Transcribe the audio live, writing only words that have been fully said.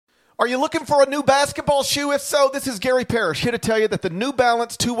Are you looking for a new basketball shoe? If so, this is Gary Parrish here to tell you that the New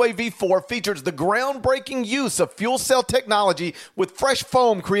Balance 2-Way V4 features the groundbreaking use of fuel cell technology with fresh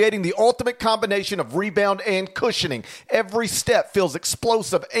foam, creating the ultimate combination of rebound and cushioning. Every step feels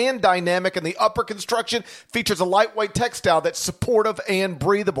explosive and dynamic, and the upper construction features a lightweight textile that's supportive and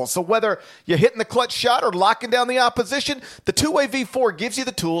breathable. So whether you're hitting the clutch shot or locking down the opposition, the 2-Way V4 gives you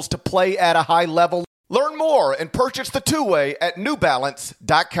the tools to play at a high level. Learn more and purchase the 2-Way at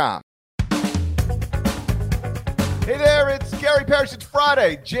newbalance.com. Hey there, it's Gary Parrish. It's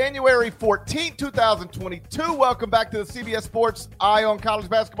Friday, January 14th, 2022. Welcome back to the CBS Sports Eye on College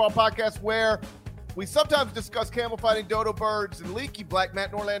Basketball podcast, where we sometimes discuss camel fighting, dodo birds, and leaky black.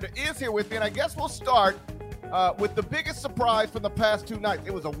 Matt Norlander is here with me, and I guess we'll start with the biggest surprise from the past two nights.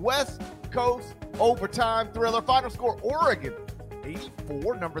 It was a West Coast overtime thriller. Final score, Oregon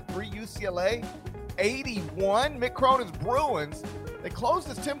 84, number 3 UCLA 81. Mick Cronin's Bruins, they closed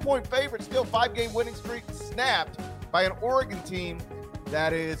as 10-point favorite, still 5-game winning streak snapped by an Oregon team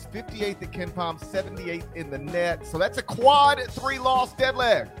that is 58th at KenPom, 78th in the net. So that's a quad 3-loss dead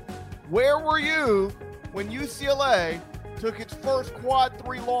leg. Where were you when UCLA took its first quad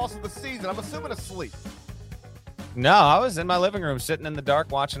 3 loss of the season? I'm assuming asleep. No, I was in my living room sitting in the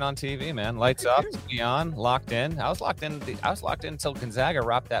dark watching on TV, man. Lights up, TV on, locked in. I was locked in until Gonzaga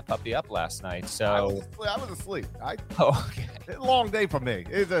wrapped that puppy up last night. So I was asleep. Okay. It's a long day for me.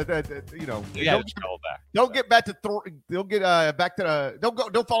 It's Don't get back to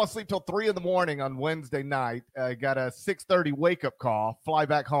don't fall asleep till 3 a.m. on Wednesday night. Got a 6:30 wake up call. Fly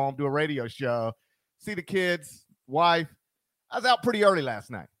back home, do a radio show, see the kids, wife. I was out pretty early last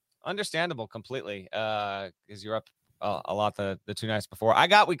night. Understandable completely, because you're up a lot the 2 nights before. I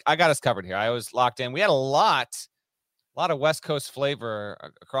got us covered here. I was locked in. We had a lot of West Coast flavor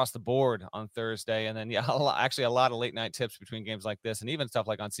across the board on Thursday, and then a lot of late night tips between games like this, and even stuff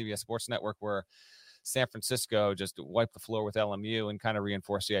like on CBS Sports Network where San Francisco just wiped the floor with LMU and kind of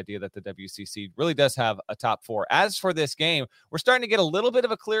reinforced the idea that the WCC really does have a top 4. As for this game, we're starting to get a little bit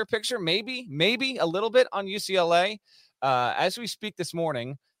of a clear picture, maybe a little bit on UCLA as we speak this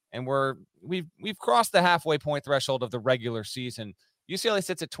morning. And we've crossed the halfway point threshold of the regular season. UCLA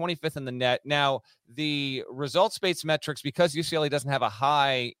sits at 25th in the net. Now, the results-based metrics, because UCLA doesn't have a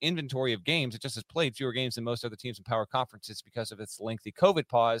high inventory of games, it just has played fewer games than most other teams in power conferences because of its lengthy COVID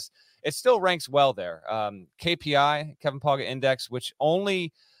pause, it still ranks well there. KPI, Kevin Pauga Index, which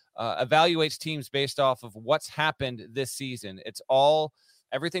only evaluates teams based off of what's happened this season.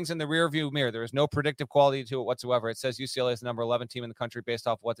 Everything's in the rearview mirror. There is no predictive quality to it whatsoever. It says UCLA is the number 11 team in the country based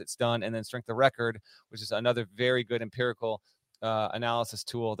off what it's done, and then strength of record, which is another very good empirical analysis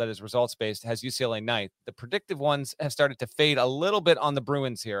tool that is results-based, has UCLA ninth. The predictive ones have started to fade a little bit on the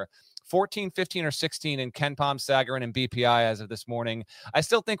Bruins here. 14, 15, or 16 in KenPom, Sagarin, and BPI as of this morning. I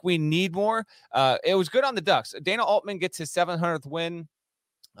still think we need more. It was good on the Ducks. Dana Altman gets his 700th win.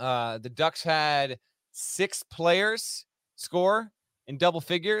 The Ducks had 6 players score in double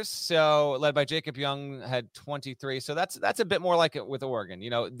figures, so led by Jacob Young had 23. So that's a bit more like it with Oregon.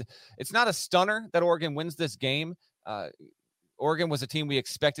 It's not a stunner that Oregon wins this game. Oregon was a team we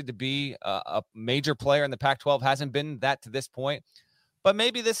expected to be a major player in the Pac-12. Hasn't been that to this point, but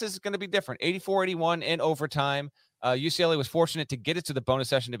maybe this is going to be different. 84-81 in overtime. UCLA was fortunate to get it to the bonus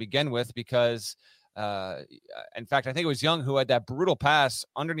session to begin with because, in fact, I think it was Young who had that brutal pass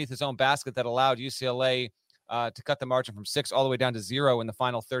underneath his own basket that allowed UCLA to cut the margin from 6 all the way down to 0 in the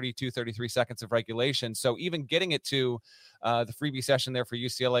final 33 seconds of regulation. So even getting it to the freebie session there for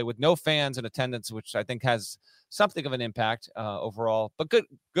UCLA with no fans in attendance, which I think has something of an impact overall. But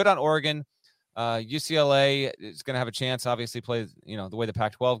good on Oregon. UCLA is going to have a chance, obviously, play the way the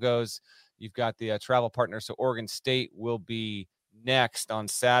Pac-12 goes. You've got the travel partner, so Oregon State will be next on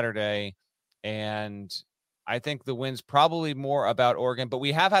Saturday. And I think the win's probably more about Oregon. But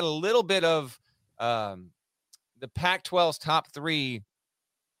we have had a little bit of the Pac-12's top 3,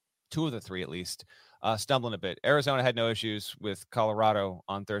 2 of the 3 at least, stumbling a bit. Arizona had no issues with Colorado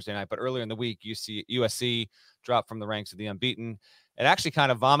on Thursday night, but earlier in the week, USC dropped from the ranks of the unbeaten. It actually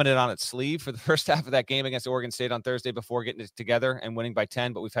kind of vomited on its sleeve for the first half of that game against Oregon State on Thursday before getting it together and winning by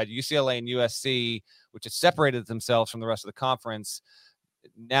 10. But we've had UCLA and USC, which have separated themselves from the rest of the conference.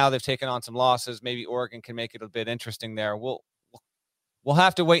 Now they've taken on some losses. Maybe Oregon can make it a bit interesting there. We'll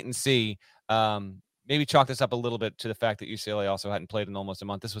have to wait and see. Maybe chalk this up a little bit to the fact that UCLA also hadn't played in almost a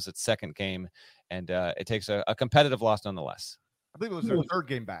month. This was its second game, and it takes a competitive loss nonetheless. I believe it was their third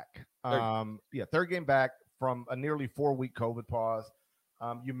game back. Third game back from a nearly 4-week COVID pause.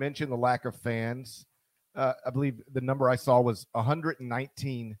 You mentioned the lack of fans. I believe the number I saw was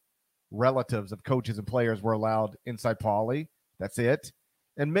 119 relatives of coaches and players were allowed inside Pauley. That's it.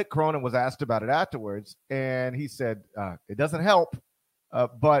 And Mick Cronin was asked about it afterwards, and he said, it doesn't help,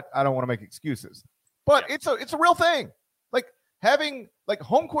 but I don't want to make excuses. But it's a real thing. Like having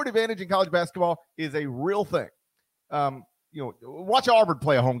home court advantage in college basketball is a real thing. Watch Auburn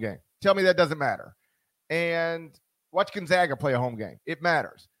play a home game. Tell me that doesn't matter. And watch Gonzaga play a home game. It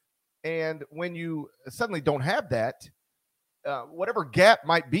matters. And when you suddenly don't have that, whatever gap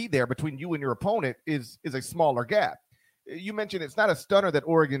might be there between you and your opponent is a smaller gap. You mentioned it's not a stunner that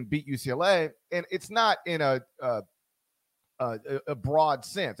Oregon beat UCLA, and it's not in a broad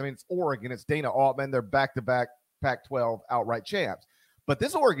sense. I mean, it's Oregon, it's Dana Altman, they're back-to-back Pac-12 outright champs. But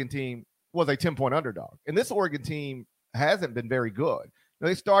this Oregon team was a 10-point underdog, and this Oregon team hasn't been very good.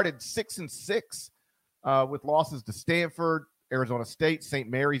 They started 6-6 with losses to Stanford, Arizona State, St.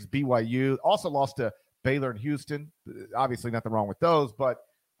 Mary's, BYU. Also lost to Baylor and Houston. Obviously, nothing wrong with those, but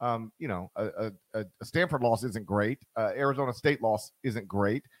a Stanford loss isn't great. Arizona State loss isn't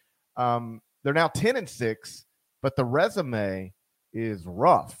great. They're now 10-6, but the resume is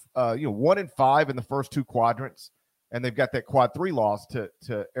rough. 1-5 in the first two quadrants, and they've got that quad 3 loss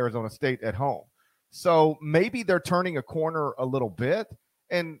to Arizona State at home. So maybe they're turning a corner a little bit.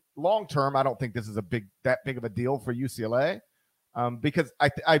 And long term, I don't think this is that big of a deal for UCLA, because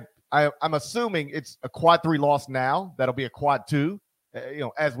I'm assuming it's a quad 3 loss now. That'll be a quad 2.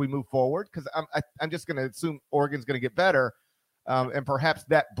 As we move forward, because I'm just going to assume Oregon's going to get better, and perhaps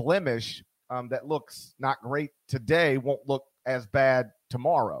that blemish that looks not great today won't look as bad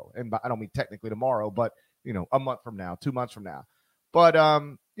tomorrow. And I don't mean technically tomorrow, but a month from now, 2 months from now. But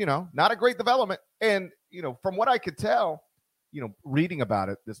not a great development. And from what I could tell, reading about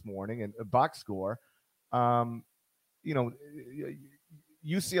it this morning and a box score,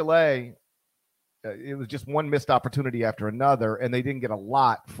 UCLA. It was just one missed opportunity after another, and they didn't get a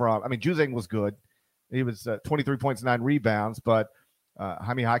lot from. I mean, Juzang was good; he was 23 points, 9 rebounds. But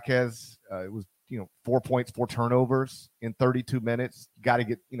Jaime Jaquez, it was 4 points, 4 turnovers in 32 minutes. Got to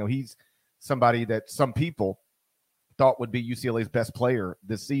get he's somebody that some people thought would be UCLA's best player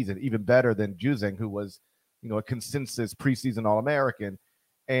this season, even better than Juzang, who was a consensus preseason All-American,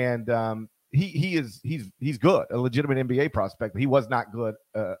 and he's good, a legitimate NBA prospect. But he was not good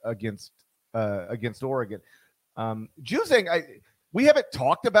against Oregon. Juzang, we haven't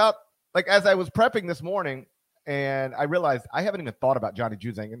talked about, as I was prepping this morning, and I realized I haven't even thought about Johnny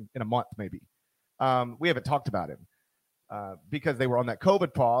Juzang in a month, maybe. We haven't talked about him because they were on that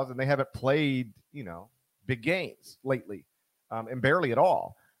COVID pause, and they haven't played, big games lately, and barely at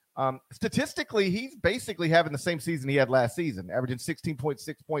all. Statistically, he's basically having the same season he had last season, averaging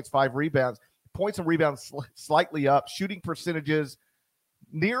 16.6 points, 5 rebounds, points and rebounds slightly up, shooting percentages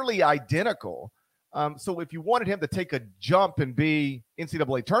nearly identical. So if you wanted him to take a jump and be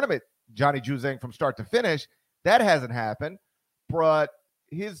NCAA tournament Johnny Juzang from start to finish, that hasn't happened. But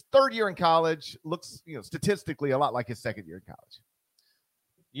his third year in college looks, statistically a lot like his second year in college.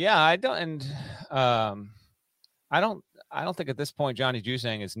 Yeah, I don't think at this point Johnny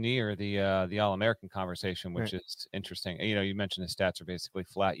Juzang is near the All-American conversation, which is interesting. You mentioned his stats are basically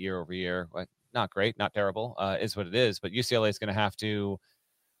flat year over year. Not great, not terrible, is what it is. But UCLA is going to have to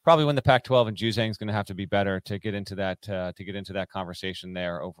probably win the Pac-12, and Juzang is going to have to be better to get into that conversation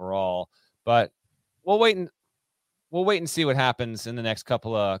there overall. But we'll wait and see what happens in the next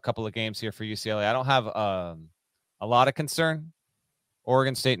couple of games here for UCLA. I don't have a lot of concern.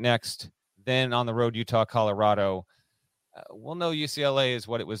 Oregon State next, then on the road Utah, Colorado. We'll know UCLA is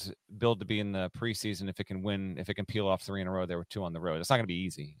what it was billed to be in the preseason. If it can peel off 3 in a row, there were 2 on the road. It's not going to be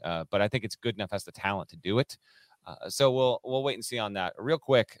easy, but I think it's good enough, has the talent to do it. So we'll wait and see on that. Real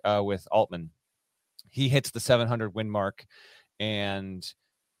quick with Altman, he hits the 700 win mark, and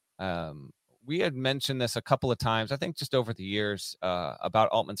we had mentioned this a couple of times, I think just over the years, about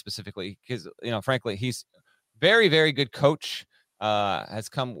Altman specifically, because frankly, he's very, very good coach. Has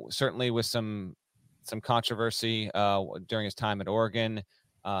come certainly with some controversy during his time at Oregon,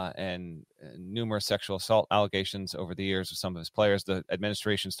 and numerous sexual assault allegations over the years with some of his players. The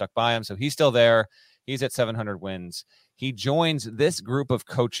administration stuck by him, so he's still there. He's at 700 wins. He joins this group of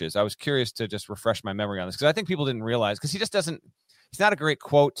coaches. I was curious to just refresh my memory on this because I think people didn't realize, because he's not a great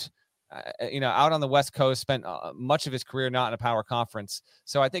quote. Out on the West Coast, spent much of his career not in a power conference.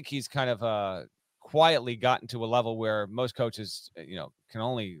 So I think he's kind of quietly gotten to a level where most coaches, can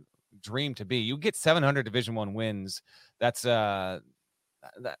only dream to be. You get 700 Division I wins. That's that's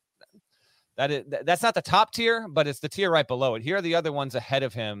not the top tier, but it's the tier right below it. Here are the other ones ahead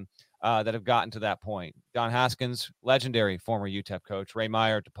of him that have gotten to that point. Don Haskins, legendary former UTEP coach. Ray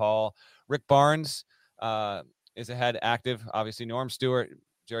Meyer, DePaul. Rick Barnes is ahead, active. Obviously, Norm Stewart,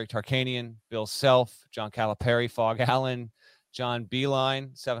 Jerry Tarkanian, Bill Self, John Calipari, Fog Allen, John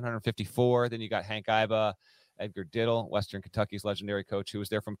Beeline, 754. Then you got Hank Iba, Edgar Diddle, Western Kentucky's legendary coach, who was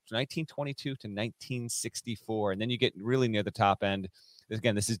there from 1922 to 1964. And then you get really near the top end.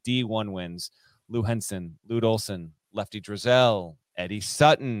 Again, this is D1 wins. Lou Henson, Lute Olson, Lefty Drizel, Eddie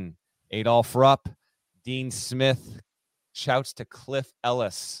Sutton, Adolph Rupp, Dean Smith. Shouts to Cliff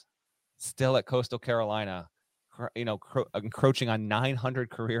Ellis, still at Coastal Carolina, encroaching on 900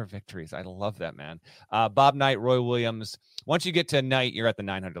 career victories. I love that, man. Bob Knight, Roy Williams. Once you get to Knight, you're at the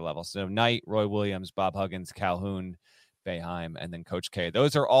 900 level. So Knight, Roy Williams, Bob Huggins, Calhoun, Boeheim, and then Coach K.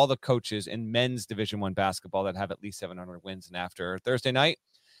 Those are all the coaches in men's Division I basketball that have at least 700 wins. And after Thursday night,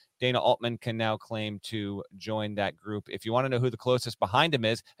 Dana Altman can now claim to join that group. If you want to know who the closest behind him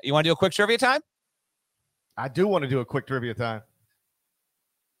is, you want to do a quick trivia time? I do want to do a quick trivia time.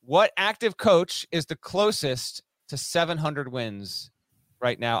 What active coach is the closest to 700 wins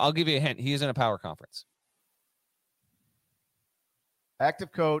right now? I'll give you a hint. He is in a power conference.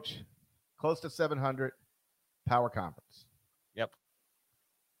 Active coach, close to 700, power conference. Yep.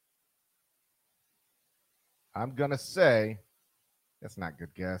 I'm going to say, that's not a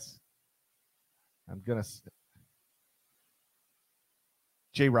good guess. I'm going to say,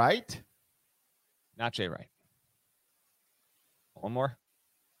 Jay Wright? Not Jay Wright. One more?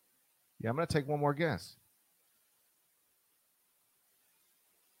 Yeah, I'm going to take one more guess.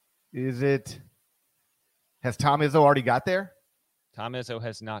 Has Tom Izzo already got there? Tom Izzo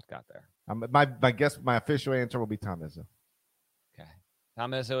has not got there. My guess, my official answer will be Tom Izzo. Okay.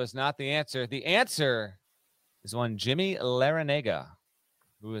 Tom Izzo is not the answer. The answer is one Jimmy Larinaga,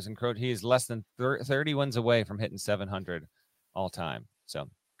 who is he is less than 30 wins away from hitting 700 all time. So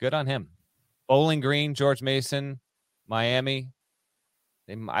good on him. Bowling Green, George Mason, Miami.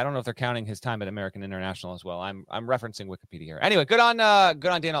 I don't know if they're counting his time at American International as well. I'm referencing Wikipedia here. Anyway, good on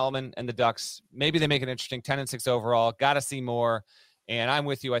Dana Altman and the Ducks. Maybe they make it interesting. 10-6 overall. Got to see more. And I'm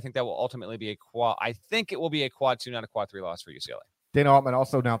with you. I think that will ultimately be a quad. I think it will be a quad 2, not a quad 3 loss for UCLA. Dana Altman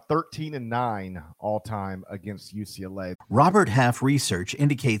also now 13-9 all time against UCLA. Robert Half research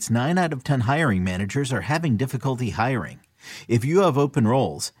indicates 9 out of 10 hiring managers are having difficulty hiring. If you have open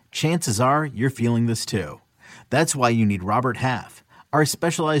roles, chances are you're feeling this too. That's why you need Robert Half. Our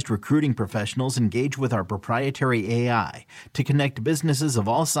specialized recruiting professionals engage with our proprietary AI to connect businesses of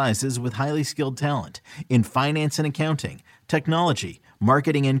all sizes with highly skilled talent in finance and accounting, technology,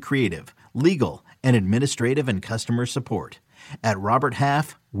 marketing and creative, legal, and administrative and customer support. At Robert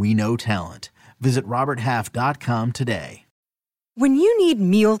Half, we know talent. Visit roberthalf.com today. When you need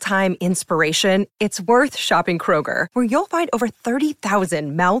mealtime inspiration, it's worth shopping Kroger, where you'll find over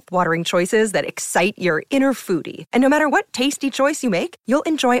 30,000 mouth-watering choices that excite your inner foodie. And no matter what tasty choice you make, you'll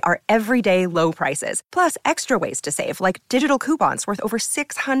enjoy our everyday low prices, plus extra ways to save, like digital coupons worth over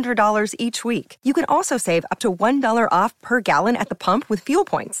 $600 each week. You can also save up to $1 off per gallon at the pump with fuel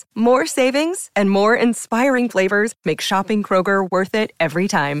points. More savings and more inspiring flavors make shopping Kroger worth it every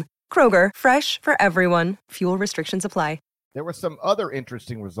time. Kroger, fresh for everyone. Fuel restrictions apply. There were some other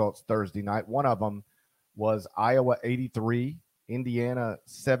interesting results Thursday night. One of them was Iowa 83, Indiana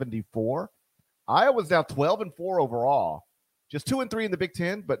 74. Iowa's now 12-4 overall, just 2-3 in the Big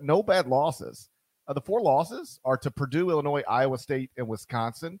Ten, but no bad losses. The 4 losses are to Purdue, Illinois, Iowa State, and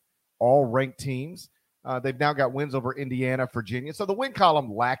Wisconsin, all ranked teams. They've now got wins over Indiana, Virginia. So the win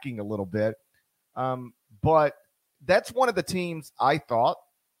column lacking a little bit. But that's one of the teams I thought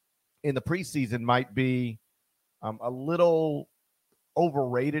in the preseason might be a little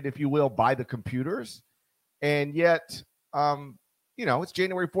overrated, if you will, by the computers. And yet, it's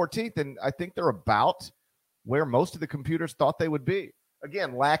January 14th, and I think they're about where most of the computers thought they would be.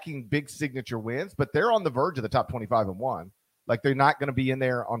 Again, lacking big signature wins, but they're on the verge of the top 25-1. Like, they're not going to be in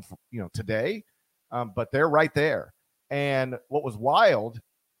there on, today, but they're right there. And what was wild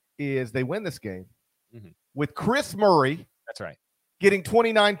is they win this game with Chris Murray. That's right. Getting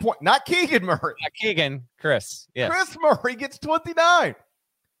 29 points. Not Keegan Murray. Not Keegan, Chris. Yes. Chris Murray gets 29.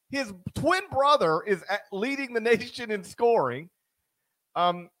 His twin brother is leading the nation in scoring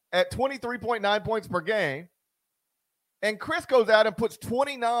at 23.9 points per game. And Chris goes out and puts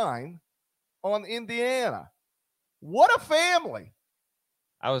 29 on Indiana. What a family.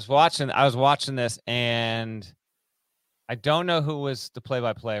 I was watching this, and I don't know who was the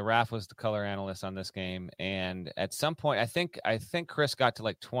play-by-play. Raph was the color analyst on this game, and at some point, I think Chris got to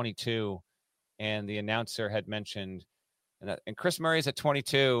like 22, and the announcer had mentioned, and Chris Murray's at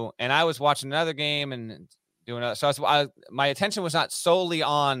 22, and I was watching another game and doing other. So my attention was not solely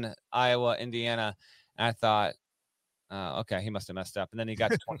on Iowa, Indiana, and I thought, okay, he must have messed up. And then he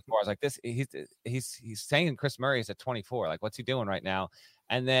got to 24. I was like, he's saying Chris Murray is at 24. Like, what's he doing right now?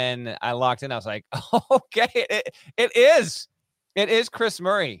 And then I locked in. I was like, okay, it is It is Chris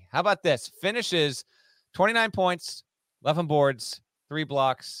Murray. How about this? Finishes 29 points, 11 boards, 3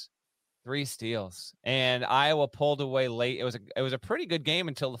 blocks, 3 steals. And Iowa pulled away late. It was a pretty good game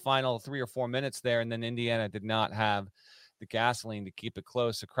until the final 3 or 4 minutes there, and then Indiana did not have the gasoline to keep it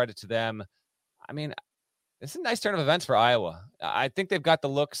close. So credit to them. I mean, this is a nice turn of events for Iowa. I think they've got the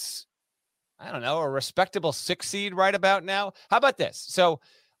looks, I don't know, a respectable 6 seed right about now. How about this? So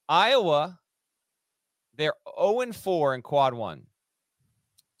Iowa, they're 0-4 in quad 1,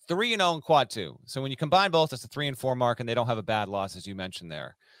 3-0 in quad 2. So when you combine both, it's a 3-4 mark, and they don't have a bad loss, as you mentioned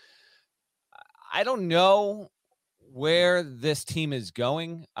there. I don't know where this team is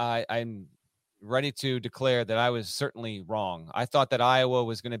going. I'm ready to declare that I was certainly wrong. I thought that Iowa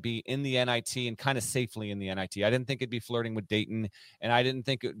was going to be in the NIT and kind of safely in the NIT. I didn't think it'd be flirting with Dayton, and I didn't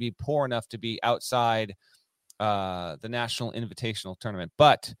think it would be poor enough to be outside the National Invitational Tournament.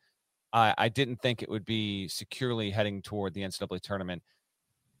 But I didn't think it would be securely heading toward the NCAA tournament.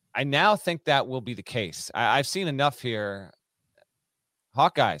 I now think that will be the case. I've seen enough here.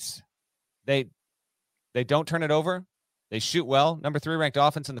 Hawkeyes, they don't turn it over. They shoot well. Number 3 ranked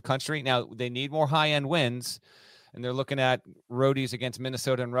offense in the country. Now, they need more high-end wins, and they're looking at roadies against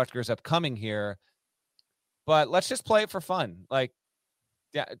Minnesota and Rutgers upcoming here. But let's just play it for fun.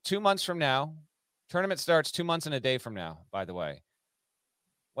 2 months from now, tournament starts 2 months and a day from now, by the way.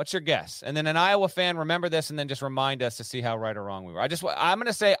 What's your guess? And then an Iowa fan, remember this, and then just remind us to see how right or wrong we were. I'm going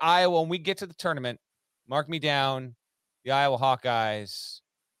to say Iowa, when we get to the tournament, mark me down, the Iowa Hawkeyes,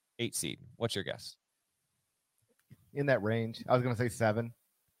 8 seed. What's your guess? In that range. I was going to say 7.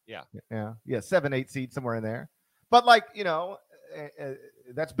 Yeah. 7, 8 seed, somewhere in there. But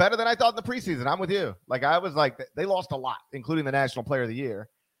that's better than I thought in the preseason. I'm with you. I was they lost a lot, including the National Player of the Year.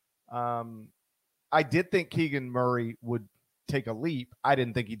 I did think Keegan Murray would take a leap. I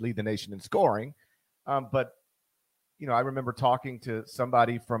didn't think he'd lead the nation in scoring. But I remember talking to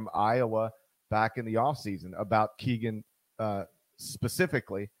somebody from Iowa back in the offseason about Keegan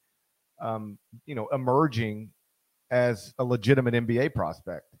specifically, emerging as a legitimate NBA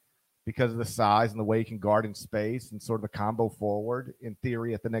prospect because of the size and the way he can guard in space and sort of a combo forward in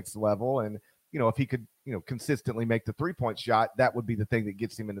theory at the next level. And, if he could, consistently make the 3-point shot, that would be the thing that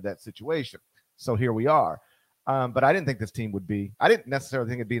gets him into that situation. So here we are. But I didn't think this team would be, I didn't necessarily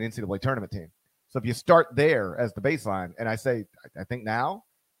think it'd be an NCAA tournament team. So if you start there as the baseline, and I think now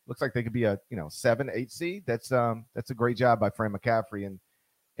looks like they could be a, 7, 8 seed. That's a great job by Fran McCaffrey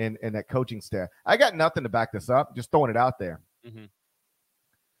and that coaching staff. I got nothing to back this up. Just throwing it out there. Mm-hmm.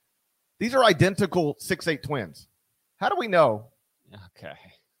 These are identical 6'8" twins. How do we know? Okay.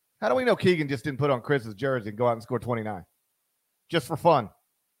 How do we know Keegan just didn't put on Chris's jersey and go out and score 29 just for fun?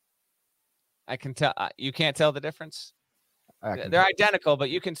 I can tell. You can't tell the difference. They're identical, but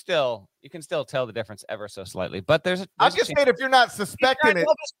you can still tell the difference ever so slightly. But I'm just saying, if you're not suspecting it,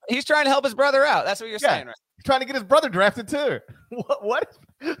 he's trying to help his brother out. That's what you're saying, right? He's trying to get his brother drafted too. What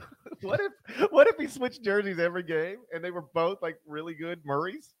if he switched jerseys every game and they were both really good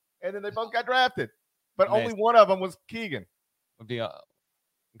Murrays, and then they both got drafted, but only one of them was Keegan? Would be an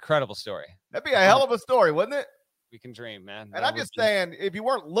incredible story. That'd be a hell of a story, wouldn't it? We can dream, man. And I'm just saying, if you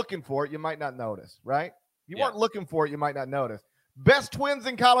weren't looking for it, you might not notice, right? If you weren't looking for it, you might not notice. Best twins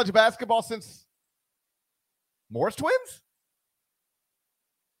in college basketball since Morris twins?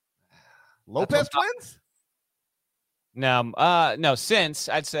 Lopez twins? No, since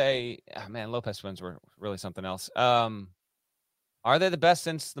I'd say, Lopez twins were really something else. Are they the best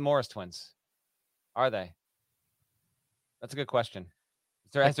since the Morris twins? Are they? That's a good question.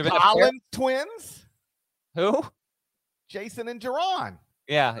 Has there been Collins twins? Who? Jason and Jerron.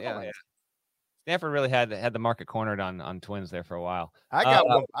 Yeah. Stanford really had the market cornered on twins there for a while.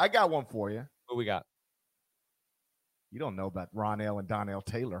 I got one for you. Who we got? You don't know about Ronell and Donnell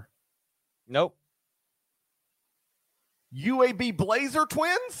Taylor. Nope. UAB Blazer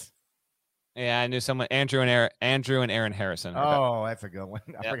twins? Yeah, I knew someone. Andrew and Aaron Harrison. Oh, that's a good one.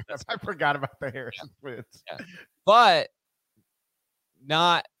 I forgot about the Harrison twins. Yeah. But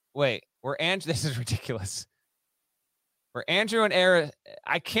this is ridiculous. Were Andrew and Aaron,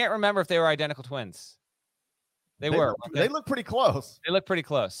 I can't remember if they were identical twins. They were. They look pretty close. They look pretty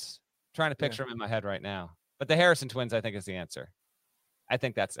close. I'm trying to picture them in my head right now. But the Harrison twins, I think, is the answer. I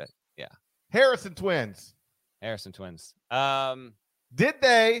think that's it. Yeah. Harrison twins. Did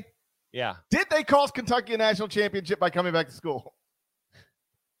they? Yeah. Did they cost Kentucky a national championship by coming back to school?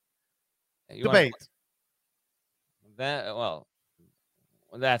 Debate.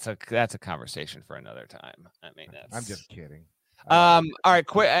 That's a conversation for another time. I'm just kidding. All right,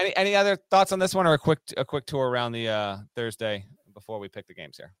 quick. Any other thoughts on this one, or a quick tour around the Thursday before we pick the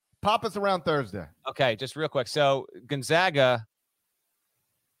games here? Pop us around Thursday. Okay, just real quick. So Gonzaga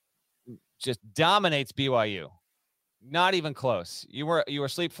just dominates BYU. Not even close. You were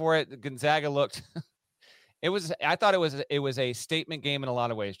asleep for it. Gonzaga looked. I thought it was a statement game in a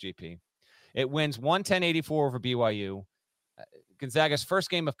lot of ways. GP. It wins 110-84 over BYU. Gonzaga's first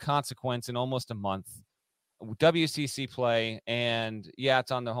game of consequence in almost a month. WCC play, and yeah, it's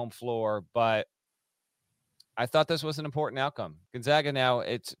on the home floor, but I thought this was an important outcome. Gonzaga now,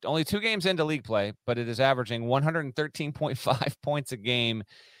 it's only 2 games into league play, but it is averaging 113.5 points a game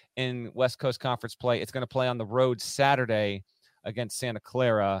in West Coast Conference play. It's going to play on the road Saturday against Santa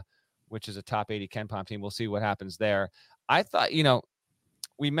Clara, which is a top 80 KenPom team. We'll see what happens there. I thought,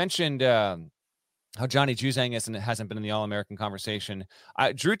 we mentioned how Johnny Juzang hasn't been in the All-American conversation.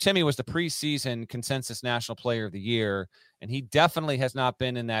 Drew Timme was the preseason consensus National Player of the Year, and he definitely has not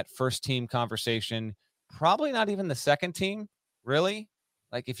been in that first team conversation. Probably not even the second team, really.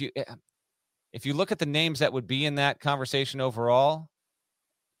 Like if you look at the names that would be in that conversation overall,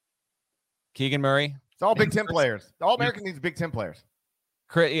 Keegan Murray. It's all Big Ten players. The All-American needs Big Ten players.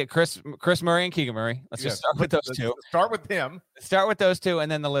 Chris Murray and Keegan Murray. Let's just start with those two. Start with him. Start with those two, and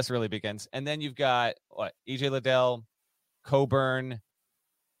then the list really begins. And then you've got EJ Liddell, Coburn,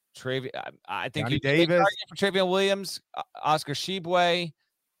 Travion. I think Johnny Davis for Travion Williams, Oscar Shibwe,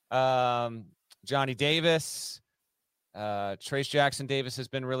 Johnny Davis, Trace Jackson Davis has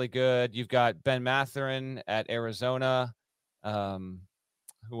been really good. You've got Ben Matherin at Arizona,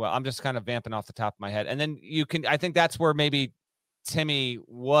 who I'm just kind of vamping off the top of my head. And then I think that's where maybe Timme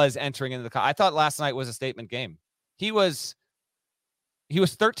was entering into I thought last night was a statement game. He was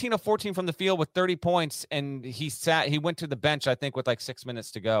 13 of 14 from the field with 30 points, and he went to the bench, I think, with like 6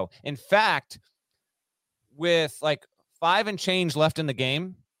 minutes to go. In fact, with like 5 and change left in the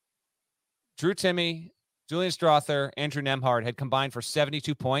game, Drew Timme, Julian Strother, Andrew Nembhard had combined for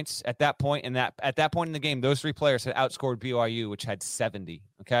 72 points at that point. And at that point in the game, those 3 players had outscored BYU, which had 70.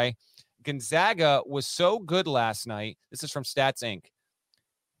 Okay. Gonzaga was so good last night. This is from Stats Inc.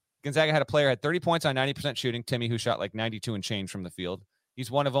 Gonzaga had a player had 30 points on 90% shooting. Timme, who shot like 92 and change from the field.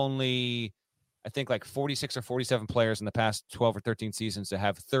 He's one of only, I think, like 46 or 47 players in the past 12 or 13 seasons to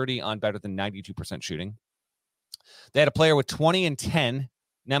have 30 on better than 92% shooting. They had a player with 20 and 10.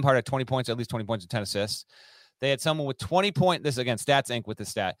 Nembhard had 20 points, at least 20 points and 10 assists. They had someone with 20 points. This, again, Stats Inc. with the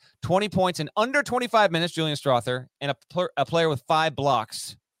stat. 20 points in under 25 minutes, Julian Strother, and a player with 5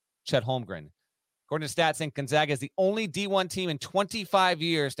 blocks, Chet Holmgren. According to Stats Inc., Gonzaga is the only D1 team in 25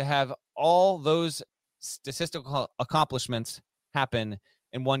 years to have all those statistical accomplishments happen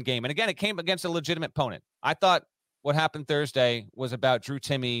in one game. And again, it came against a legitimate opponent. I thought what happened Thursday was about Drew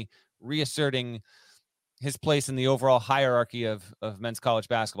Timme reasserting his place in the overall hierarchy of men's college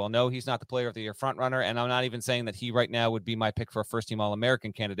basketball. No, he's not the player of the year front runner, and I'm not even saying that he right now would be my pick for a first-team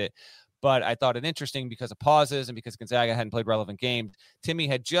All-American candidate. But I thought it interesting because of pauses and because Gonzaga hadn't played relevant games. Timme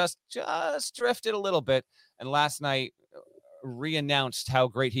had just drifted a little bit, and last night re-announced how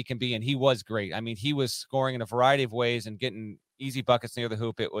great he can be, and he was great. I mean, he was scoring in a variety of ways and getting easy buckets near the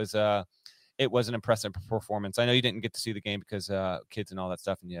hoop. It was an impressive performance. I know you didn't get to see the game because kids and all that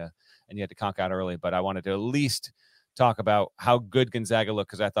stuff, and you had to conk out early, but I wanted to at least talk about how good Gonzaga looked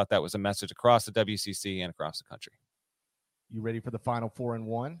because I thought that was a message across the WCC and across the country. You ready for the final 4 and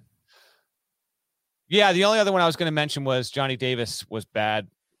 1? Yeah, the only other one I was going to mention was Johnny Davis was bad,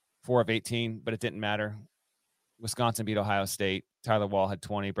 4 of 18, but it didn't matter. Wisconsin beat Ohio State. Tyler Wall had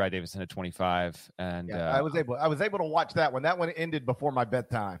 20. Brad Davison had 25. And yeah, I was able to watch that one. That one ended before my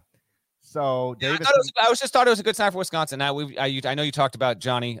bedtime. So Davis, I just thought it was a good sign for Wisconsin. Now I know you talked about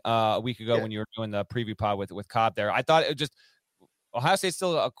Johnny a week ago when you were doing the preview pod with Cobb there. I thought it just Ohio State's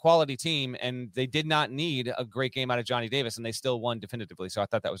still a quality team, and they did not need a great game out of Johnny Davis, and they still won definitively. So I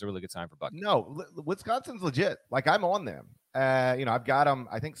thought that was a really good sign for Buck. No, Wisconsin's legit. Like, I'm on them. I've got them,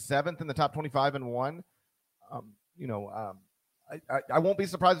 I think, 7th in the top 25 and 1. I won't be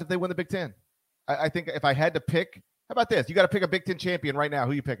surprised if they win the Big Ten. I think if I had to pick, how about this? You got to pick a Big Ten champion right now.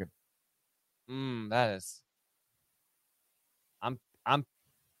 Who are you picking? That is. I'm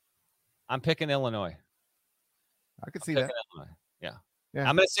picking Illinois. I could see that. Illinois. Yeah.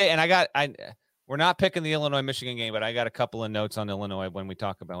 I'm going to say, we're not picking the Illinois-Michigan game, but I got a couple of notes on Illinois when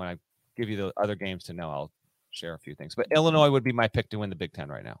I give you the other games to know. I'll share a few things. But Illinois would be my pick to win the Big Ten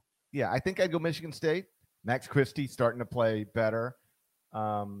right now. Yeah, I think I'd go Michigan State. Max Christie starting to play better.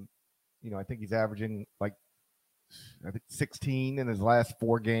 I think he's averaging 16 in his last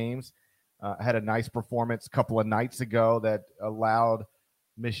 4 games. Had a nice performance a couple of nights ago that allowed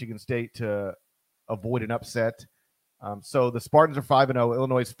Michigan State to avoid an upset. So the Spartans are 5-0,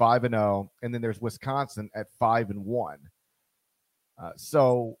 Illinois is 5-0, and then there's Wisconsin at 5-1.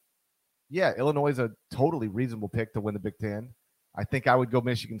 So yeah, Illinois is a totally reasonable pick to win the Big Ten. I think I would go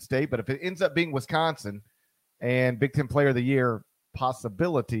Michigan State, but if it ends up being Wisconsin and Big Ten Player of the Year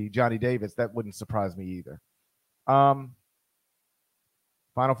possibility, Johnny Davis, that wouldn't surprise me either. Final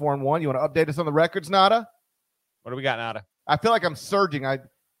 4-1. You want to update us on the records, Nada? What do we got, Nada? I feel like I'm surging. It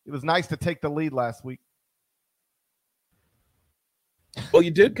was nice to take the lead last week. Well,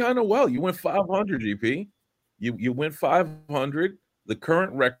 you did kind of well. You went 500, GP. You went 500. The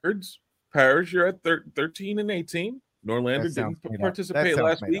current records, Parrish, you're at 13 and 18. Norlander didn't participate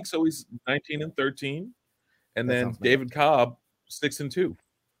last week, so he's 19 and 13. And then David Cobb, 6 and 2.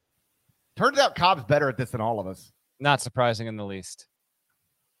 Turns out Cobb's better at this than all of us. Not surprising in the least.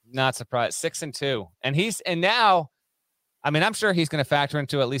 Not surprised. 6 and 2. And now, I mean, I'm sure he's going to factor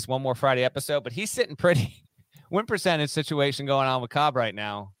into at least one more Friday episode, but he's sitting pretty win percentage situation going on with Cobb right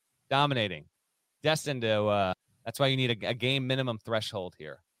now. Dominating. Destined to, that's why you need a game minimum threshold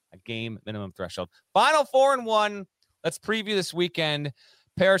here. A game minimum threshold. Final 4-1. Let's preview this weekend.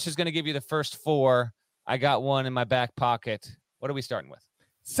 Parrish is going to give you the first 4. I got one in my back pocket. What are we starting with?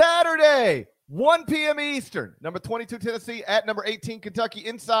 Saturday, 1 p.m. Eastern. Number 22 Tennessee at number 18 Kentucky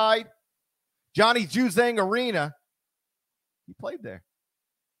inside Johnny Juzang Arena. He played there.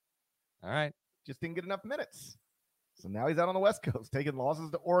 All right. Just didn't get enough minutes. So now he's out on the West Coast, taking losses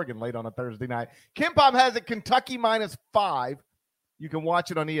to Oregon late on a Thursday night. KenPom has it Kentucky -5. You can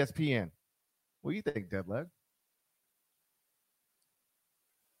watch it on ESPN. What do you think, Deadleg?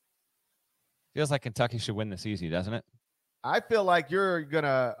 Feels like Kentucky should win this easy, doesn't it? I feel like you're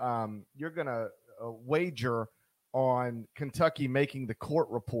gonna wager on Kentucky making the court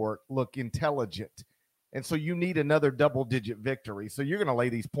report look intelligent, and so you need another double-digit victory. So you're gonna lay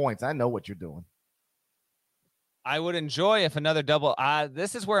these points. I know what you're doing. I would enjoy if another double.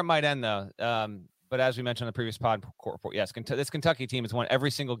 This is where it might end, though. But as we mentioned on the previous pod court report, yes, this Kentucky team has won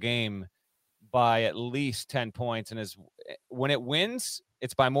every single game by at least 10 points, and when it wins,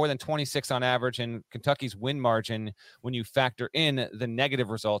 it's by more than 26 on average. And Kentucky's win margin, when you factor in the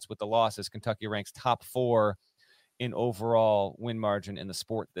negative results with the losses, Kentucky ranks top 4 in overall win margin in the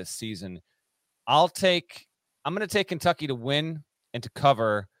sport this season. I'm going to take Kentucky to win and to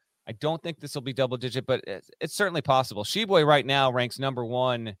cover. I don't think this will be double digit, but it's certainly possible. Sheboy right now ranks number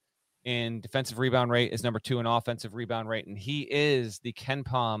 1 in defensive rebound rate, is number 2 in offensive rebound rate, and he is the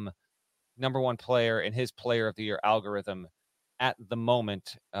KenPom number 1 player in his player of the year algorithm at the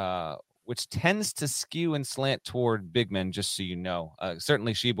moment, which tends to skew and slant toward big men, just so you know.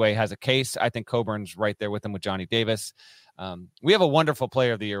 Certainly Sheboy has a case. I think Coburn's right there with him with Johnny Davis. We have a wonderful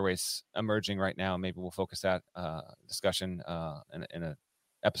player of the year race emerging right now. Maybe we'll focus that discussion in an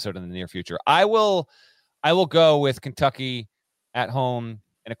episode in the near future. I will go with Kentucky at home,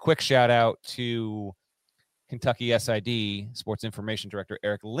 and a quick shout out to Kentucky SID Sports Information Director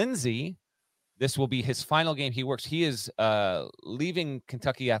Eric Lindsay. This will be his final game. He is leaving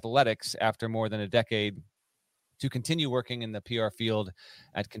Kentucky athletics after more than a decade to continue working in the PR field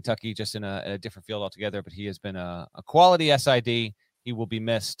at Kentucky, just in a different field altogether. But he has been a quality SID. He will be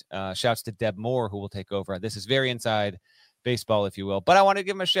missed. Shouts to Deb Moore, who will take over. This is very inside baseball, if you will. But I want to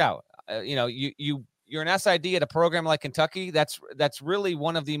give him a shout. You're an SID at a program like Kentucky. That's really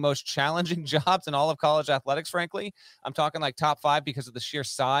one of the most challenging jobs in all of college athletics, frankly. I'm talking like top 5 because of the sheer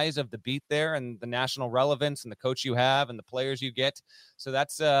size of the beat there and the national relevance and the coach you have and the players you get. So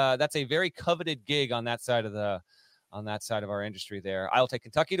that's a very coveted gig on that side of our industry there. I'll take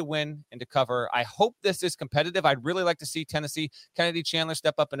Kentucky to win and to cover. I hope this is competitive. I'd really like to see Tennessee, Kennedy Chandler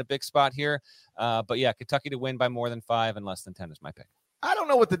step up in a big spot here. But yeah, Kentucky to win by more than 5 and less than 10 is my pick. I don't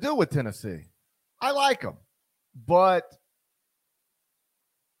know what to do with Tennessee. I like them, but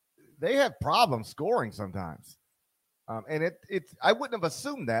they have problems scoring sometimes. And I wouldn't have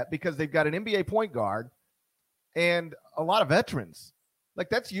assumed that because they've got an NBA point guard and a lot of veterans. Like,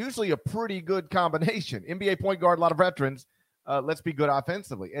 that's usually a pretty good combination. NBA point guard, a lot of veterans. Let's be good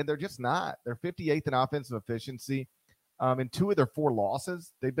offensively. And they're just not. They're 58th in offensive efficiency. In 2 of their 4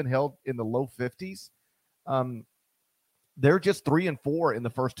 losses, they've been held in the low 50s. They're just 3 and 4 in the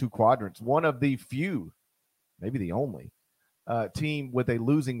first 2 quadrants. One of the few, maybe the only, team with a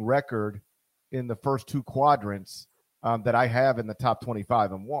losing record in the first 2 quadrants that I have in the top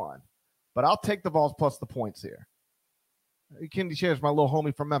 25 and 1. But I'll take the Vols plus the points here. Kennedy Chandler's my little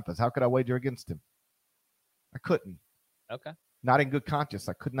homie from Memphis. How could I wager against him? I couldn't. Okay. Not in good conscience.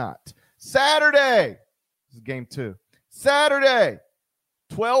 I could not. Saturday. This is game 2. Saturday,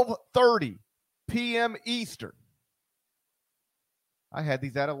 12:30 p.m. Eastern. I had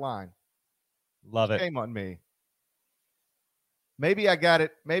these out of line. Love it. Shame on me. Maybe I got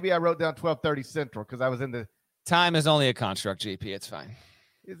it. Maybe I wrote down 12:30 Central because I was in the. Time is only a construct, GP. It's fine.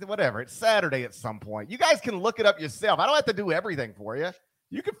 Whatever. It's Saturday at some point. You guys can look it up yourself. I don't have to do everything for you.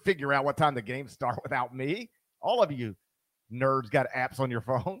 You can figure out what time the games start without me. All of you nerds got apps on your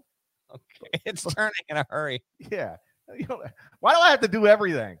phone. Okay, it's turning in a hurry. Yeah. Why do I have to do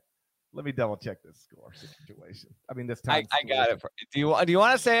everything? Let me double check this score situation. I mean, this time. I got it. Do you want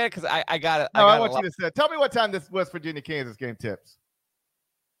to say it? Because I got it. No, I want you to say it. Tell me what time this West Virginia-Kansas game tips.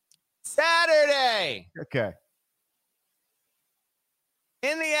 Saturday. Okay.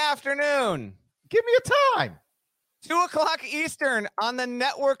 In the afternoon. Give me a time. 2:00 Eastern on the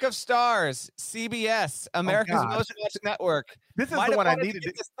Network of Stars, CBS, America's most watched network. This is the one I needed to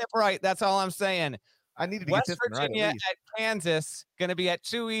get this tip right. That's all I'm saying. I needed to West get this Virginia right at Kansas, going to be at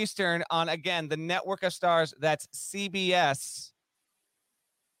 2 Eastern on, again, the Network of Stars. That's CBS.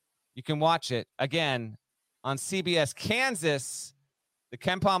 You can watch it, again, on CBS. Kansas, the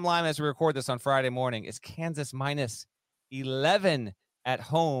KenPom line as we record this on Friday morning, is Kansas minus 11 at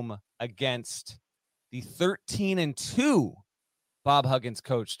home against the 13-2 Bob Huggins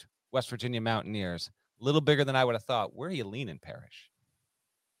coached West Virginia Mountaineers. A little bigger than I would have thought. Where are you leaning, Parrish?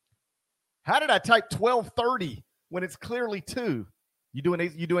 How did I type 12:30 when it's clearly 2? You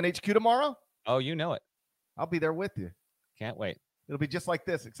doing HQ tomorrow? Oh, you know it. I'll be there with you. Can't wait. It'll be just like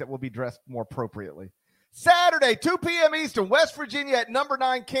this, except we'll be dressed more appropriately. Saturday, 2 p.m. Eastern, West Virginia at number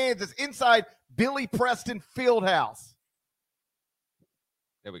 9 Kansas inside Billy Preston Fieldhouse.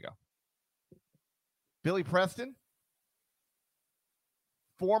 There we go. Billy Preston,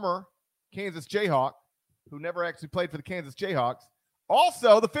 former Kansas Jayhawk, who never actually played for the Kansas Jayhawks,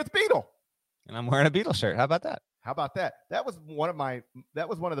 also the 5th Beatle. And I'm wearing a Beatle shirt. How about that? How about that? That was one of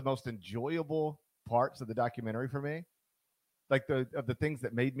the most enjoyable parts of the documentary for me. Like the things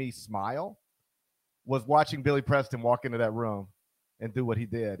that made me smile was watching Billy Preston walk into that room and do what he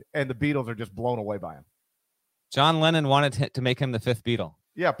did. And the Beatles are just blown away by him. John Lennon wanted to make him the 5th Beatle.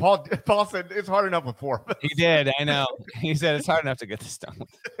 Yeah, Paul said it's hard enough with 4. He did, I know. He said it's hard enough to get this done.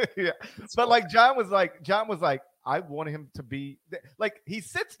 Yeah, but like John was like, I want him to be like, he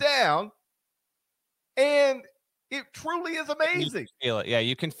sits down, and it truly is amazing. You feel it, yeah.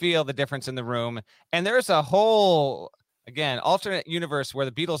 You can feel the difference in the room, and there's a whole, again, alternate universe where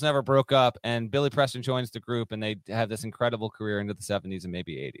the Beatles never broke up, and Billy Preston joins the group, and they have this incredible career into the 70s and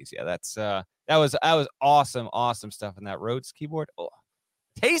maybe 80s. Yeah, that was awesome stuff in that Rhodes keyboard. Oh.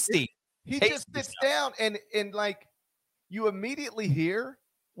 Tasty. He just sits down and like you immediately hear.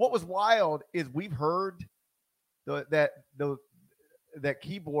 What was wild is we've heard that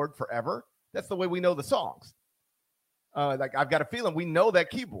keyboard forever. That's the way we know the songs. Like I've got a feeling we know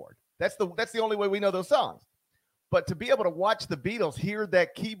that keyboard. That's the only way we know those songs. But to be able to watch the Beatles hear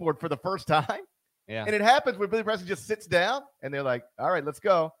that keyboard for the first time, yeah, and it happens when Billy Preston just sits down and they're like, "All right, let's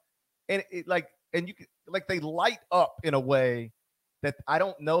go," and they light up in a way that I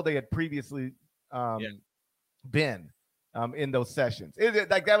don't know they had previously been in those sessions.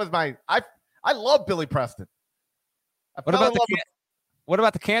 That was I love Billy Preston. What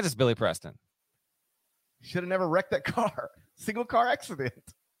about the Kansas Billy Preston? Should have never wrecked that car. Single car accident.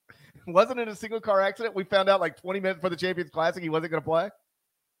 Wasn't it a single car accident? We found out like 20 minutes before the Champions Classic he wasn't going to play.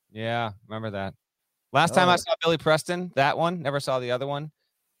 Yeah, remember that. Last time I saw Billy Preston, that one, never saw the other one,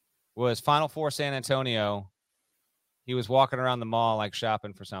 was Final Four San Antonio. He was walking around the mall like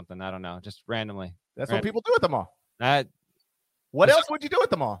shopping for something. I don't know, just randomly. That's what people do at the mall. What bizarre, else would you do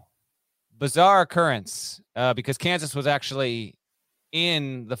at the mall? Bizarre occurrence because Kansas was actually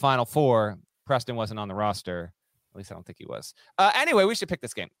in the Final Four. Preston wasn't on the roster. At least I don't think he was. Anyway, we should pick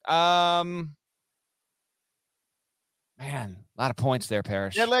this game. Man, a lot of points there,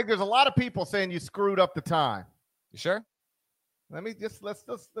 Parrish. Yeah, there's a lot of people saying you screwed up the time. You sure? Let me just let's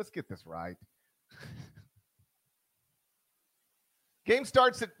get this right. Game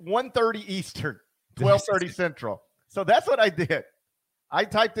starts at 1:30 Eastern, 12:30 Central. So that's what I did. I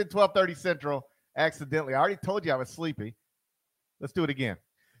typed in 12:30 Central accidentally. I already told you I was sleepy. Let's do it again.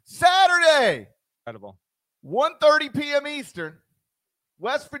 Saturday. Incredible. 1:30 p.m. Eastern.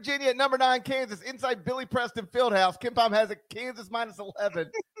 West Virginia at number 9 Kansas inside Billy Preston Fieldhouse. KenPom has it Kansas minus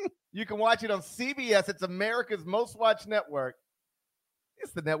 11. You can watch it on CBS. It's America's most watched network.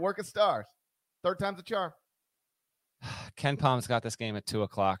 It's the Network of Stars. Third time's a charm. KenPom's got this game at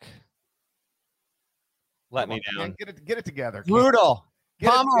 2:00. Let me down. Get it together. Brutal.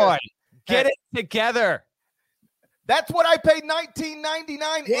 Pomeroy. Get it together. That's what I paid $19.99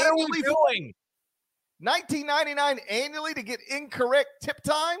 annually. What are we doing? $19.99 annually to get incorrect tip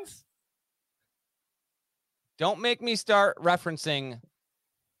times? Don't make me start referencing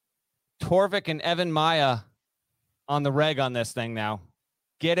Torvik and Evan Maya on the reg on this thing now.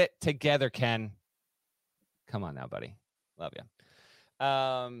 Get it together, Ken. Come on now, buddy. Love you.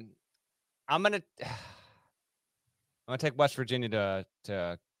 I'm gonna take West Virginia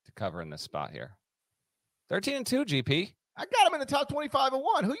to cover in this spot here. 13-2, GP. I got them in the top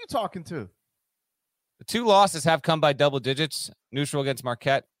 25-1. Who you talking to? The 2 losses have come by double digits. Neutral against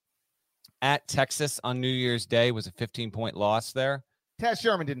Marquette. At Texas on New Year's Day was a 15-point loss there. Taz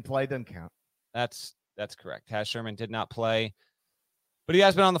Sherman didn't play. Doesn't count. That's correct. Taz Sherman did not play, but he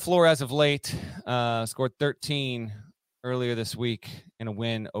has been on the floor as of late. Scored 13 earlier this week in a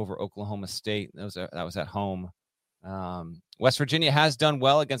win over Oklahoma State. That was at home. West Virginia has done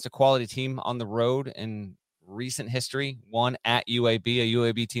well against a quality team on the road in recent history. Won at UAB, a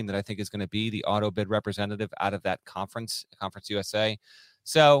UAB team that I think is going to be the auto bid representative out of that Conference USA.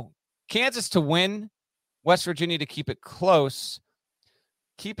 So Kansas to win, West Virginia to keep it close.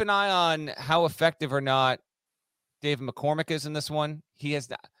 Keep an eye on how effective or not David McCormick is in this one. He has,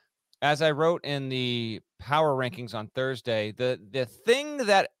 as I wrote in the power rankings on Thursday, the thing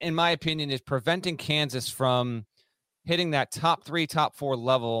that, in my opinion, is preventing Kansas from hitting that top 3, top 4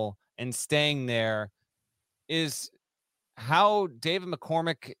 level and staying there is how David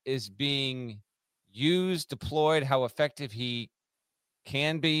McCormick is being used, deployed, how effective he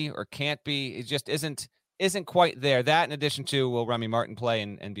can be or can't be. It just isn't quite there. That, in addition to, will Remy Martin play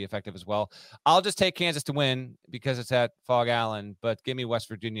and be effective as well? I'll just take Kansas to win because it's at Fog Allen, but give me West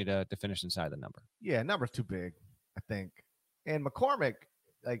Virginia to finish inside the number. Yeah, number's too big, I think. And McCormick,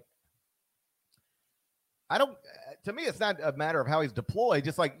 to me, it's not a matter of how he's deployed.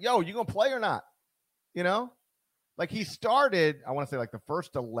 Just like, yo, you going to play or not? You know? Like, he started, I want to say, the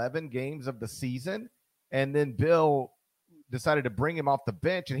first 11 games of the season, and then Bill decided to bring him off the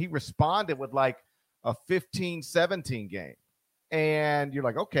bench, and he responded with a 15-17 game. And you're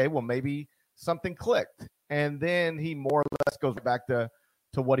like, okay, well, maybe something clicked. And then he more or less goes back to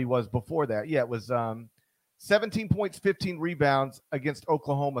what he was before that. Yeah, it was 17 points, 15 rebounds against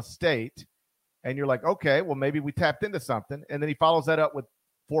Oklahoma State. And you're like, okay, well, maybe we tapped into something. And then he follows that up with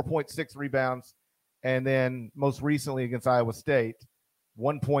 4.6 rebounds. And then most recently against Iowa State,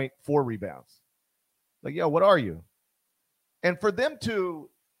 1.4 rebounds. Like, yo, what are you? And for them to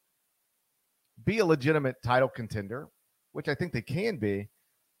be a legitimate title contender, which I think they can be,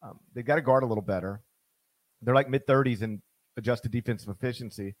 they've got to guard a little better. They're like mid-30s in adjusted defensive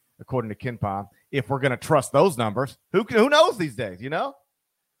efficiency, according to KenPom. If we're going to trust those numbers, who knows these days, you know?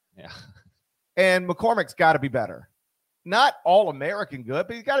 Yeah. And McCormick's got to be better. Not all-American good,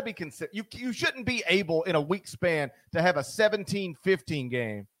 but he's got to be consistent. You shouldn't be able, in a week span, to have a 17-15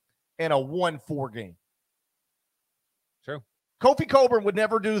 game and a 1-4 game. True. Kofi Coburn would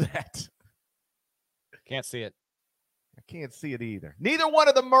never do that. Can't see it. I can't see it either. Neither one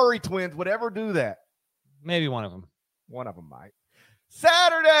of the Murray twins would ever do that. Maybe one of them. One of them might.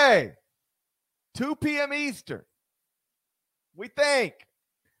 Saturday, 2 p.m. Eastern. We think.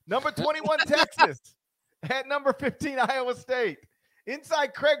 Number 21, Texas. At number 15, Iowa State.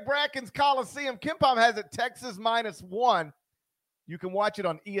 Inside Craig Bracken's Coliseum, KenPom has it Texas -1. You can watch it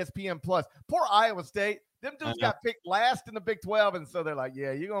on ESPN+. Poor Iowa State. Them dudes got picked last in the Big 12, and so they're like,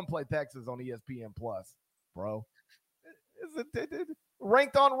 yeah, you're going to play Texas on ESPN+, bro.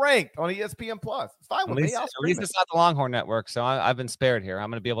 Ranked on ESPN+. It's fine with me. At least it's not the Longhorn Network, so I've been spared here.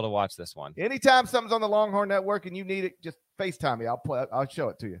 I'm going to be able to watch this one. Anytime something's on the Longhorn Network and you need it, just FaceTime me. I'll show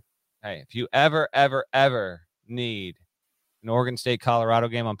it to you. Hey, if you ever need an Oregon State Colorado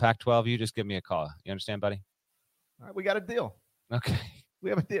game on Pac-12, you just give me a call. You understand, buddy? All right, we got a deal. Okay. We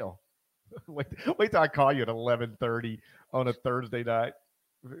have a deal. Wait till I call you at 11:30 on a Thursday night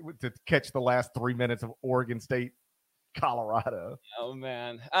to catch the last 3 minutes of Oregon State, Colorado. Oh,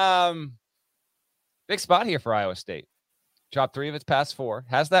 man. Big spot here for Iowa State. Dropped 3 of its past 4.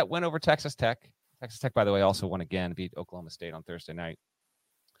 Has that win over Texas Tech. Texas Tech, by the way, also won again, beat Oklahoma State on Thursday night.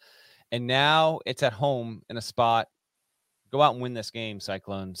 And now it's at home in a spot. Go out and win this game,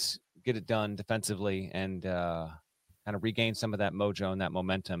 Cyclones. Get it done defensively and kind of regain some of that mojo and that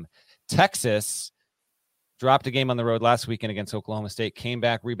momentum. Texas dropped a game on the road last weekend against Oklahoma State, came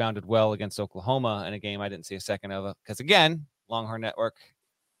back, rebounded well against Oklahoma in a game I didn't see a second of. Because, again, Longhorn Network,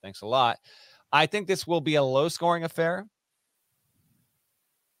 thanks a lot. I think this will be a low-scoring affair.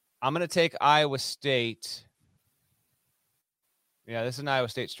 I'm going to take Iowa State. Yeah, this is an Iowa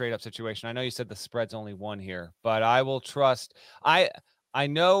State straight-up situation. I know you said the spread's only 1 here, but I will trust. I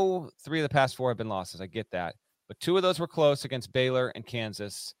know 3 of the past 4 have been losses. I get that. But 2 of those were close against Baylor and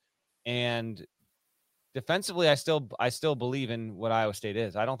Kansas. And defensively, I still believe in what Iowa State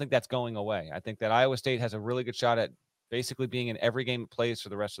is. I don't think that's going away. I think that Iowa State has a really good shot at basically being in every game it plays for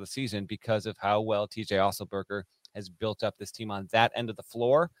the rest of the season because of how well TJ Osselberger has built up this team on that end of the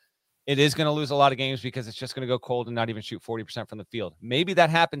floor. it is going to lose a lot of games because it's just going to go cold and not even shoot 40% from the field. Maybe that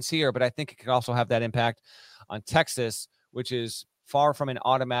happens here, but I think it could also have that impact on Texas, which is far from an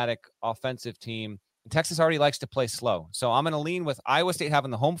automatic offensive team. And Texas already likes to play slow. So I'm going to lean with Iowa State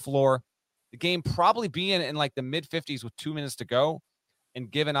having the home floor, the game probably being in like the mid-50s with 2 minutes to go, and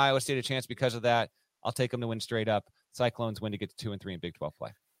giving Iowa State a chance because of that. I'll take them to win straight up. Cyclones win to get to 2-3 in Big 12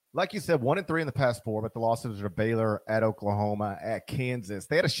 play. Like you said, 1-3 in the past 4, but the losses are Baylor, at Oklahoma, at Kansas.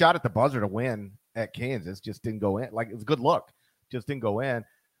 They had a shot at the buzzer to win at Kansas, just didn't go in. Like, it was good luck, just didn't go in.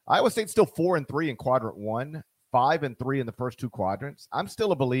 Iowa State's still 4-3 in quadrant 1, 5-3 in the first 2 quadrants. I'm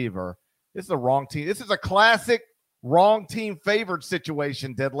still a believer. This is a wrong team. This is a classic wrong team favored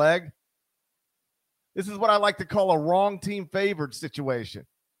situation, Deadleg. This is what I like to call a wrong team favored situation.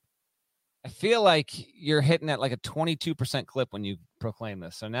 I feel like you're hitting at like a 22% clip when you proclaim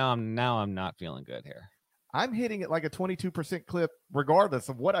this. So now I'm not feeling good here. I'm hitting it like a 22% clip regardless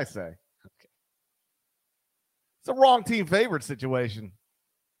of what I say. Okay. It's a wrong team favored situation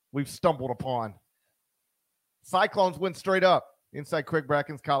we've stumbled upon. Cyclones win straight up inside Craig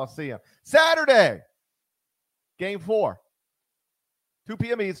Bracken's Coliseum. Saturday, game 4, 2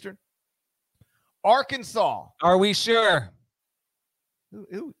 p.m. Eastern. Arkansas. Are we sure?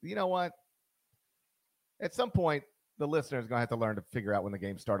 You know what? At some point, the listeners are going to have to learn to figure out when the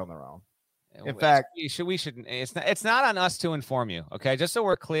games start on their own. In fact, we shouldn't. It's not on us to inform you. Okay, just so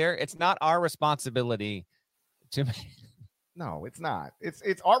we're clear, it's not our responsibility to. No, it's not.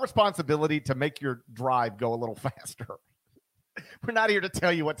 It's our responsibility to make your drive go a little faster. We're not here to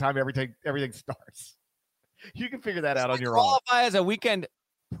tell you what time everything starts. You can figure that out on your own. Qualify as a weekend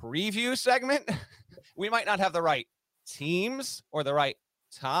preview segment. We might not have the right teams or the right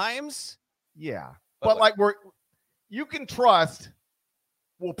times. Yeah. But like you can trust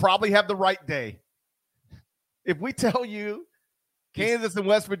we'll probably have the right day. If we tell you Kansas and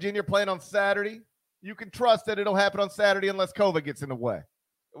West Virginia playing on Saturday, you can trust that it'll happen on Saturday unless COVID gets in the way.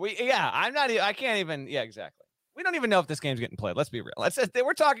 I can't even. Yeah, exactly. We don't even know if this game's getting played. Let's be real.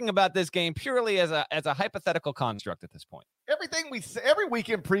 We're talking about this game purely as a hypothetical construct at this point. Everything we say, every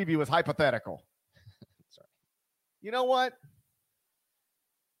weekend preview is hypothetical. Sorry. You know what?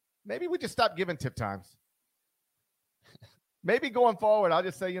 Maybe we just stop giving tip times. Maybe going forward, I'll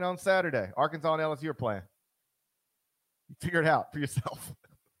just say, on Saturday, Arkansas and LSU are playing. You figure it out for yourself.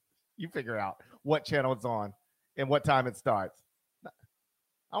 You figure out what channel it's on and what time it starts.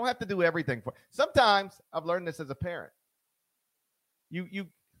 I don't have to do everything for. Sometimes I've learned this as a parent.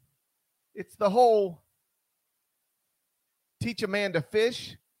 It's the whole teach a man to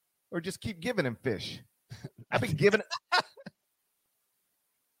fish or just keep giving him fish. I've been giving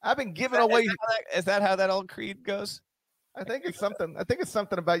away. Is that how that old creed goes? I think it's something. I think it's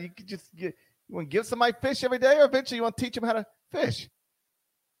something about you could just you want to give somebody fish every day, or eventually you want to teach them how to fish.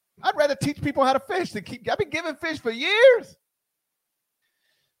 I'd rather teach people how to fish than I've been giving fish for years.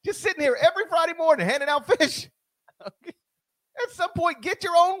 Just sitting here every Friday morning handing out fish. Okay. At some point, get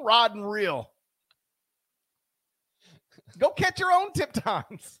your own rod and reel. Go catch your own tip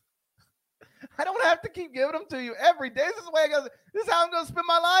times. I don't have to keep giving them to you every day. This is how I'm going to spend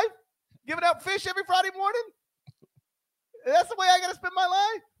my life? Giving out fish every Friday morning? That's the way I got to spend my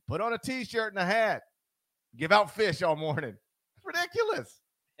life? Put on a T-shirt and a hat. Give out fish all morning. It's ridiculous.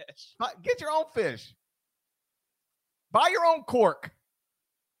 Get your own fish. Buy your own cork.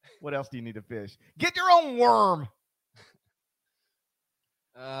 What else do you need to fish? Get your own worm.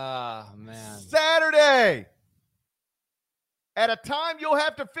 Oh, man. Saturday. At a time you'll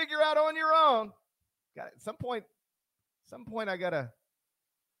have to figure out on your own. At some point I got to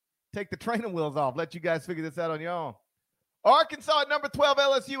take the training wheels off. Let you guys figure this out on your own. Arkansas at number 12,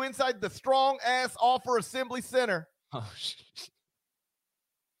 LSU inside the strong-ass Offer Assembly Center. Oh, shit.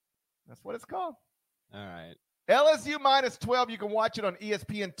 That's what it's called. All right. LSU minus 12. You can watch it on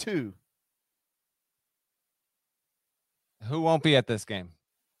ESPN2. Who won't be at this game?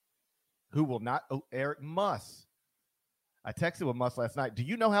 Who will not? Oh, Eric Muss. I texted with Muss last night. Do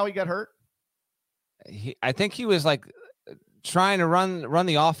you know how he got hurt? I think he was like trying to run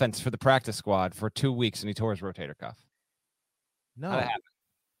the offense for the practice squad for 2 weeks, and he tore his rotator cuff. No. How'd that happen?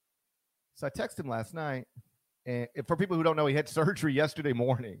 So I texted him last night, and for people who don't know, he had surgery yesterday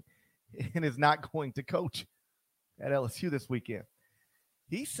morning and is not going to coach at LSU this weekend.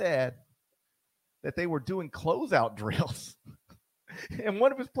 He said that they were doing closeout drills, and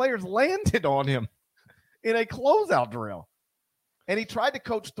one of his players landed on him in a closeout drill. And he tried to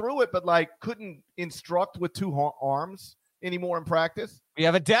coach through it, but couldn't instruct with two arms anymore in practice. We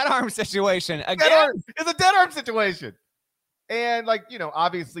have a dead arm situation again. It's a dead arm situation. And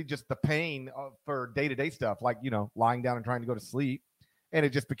obviously just the pain for day-to-day stuff, lying down and trying to go to sleep. And it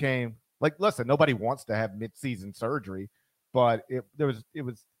just became like, listen, nobody wants to have midseason surgery, but it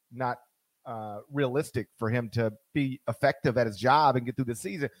was not realistic for him to be effective at his job and get through the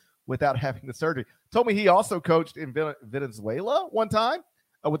season without having the surgery. Told me he also coached in Venezuela one time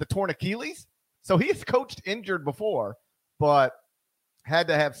with a torn Achilles. So he has coached injured before, but had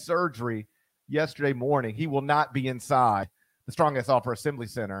to have surgery yesterday morning. He will not be inside the Strong Offer Assembly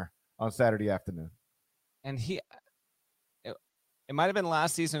Center on Saturday afternoon. And it might have been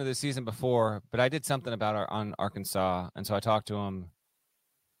last season or the season before, but I did something about on Arkansas. And so I talked to him,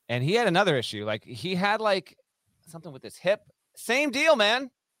 and he had another issue. Like, he had like something with his hip. Same deal,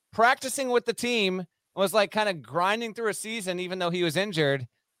 man. Practicing with the team, was like kind of grinding through a season, even though he was injured.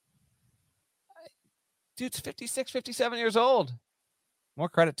 Dude's 56, 57 years old. More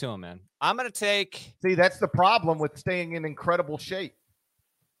credit to him, man. I'm going to take. See, that's the problem with staying in incredible shape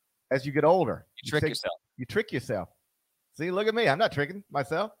as you get older. You trick yourself. You trick yourself. See, look at me. I'm not tricking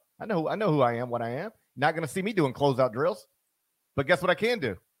myself. I know who I am, what I am. Not going to see me doing closeout drills. But guess what I can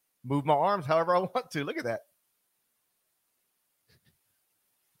do? Move my arms however I want to. Look at that.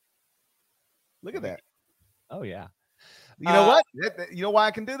 Look at that. Oh, yeah. You know what? You know why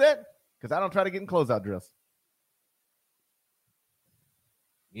I can do that? Because I don't try to get in closeout drills.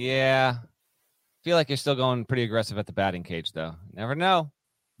 Yeah. Feel like you're still going pretty aggressive at the batting cage, though. Never know.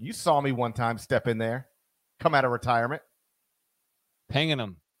 You saw me one time step in there, come out of retirement. Pinging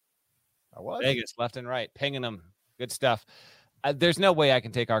them. I was. Vegas, left and right. Pinging them. Good stuff. There's no way I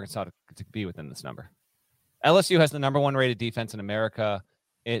can take Arkansas to be within this number. LSU has the number 1 rated defense in America.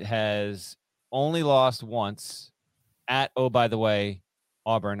 It has only lost once at, oh, by the way,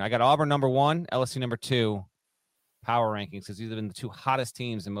 Auburn. I got Auburn number 1, LSU number 2, power rankings, because these have been the 2 hottest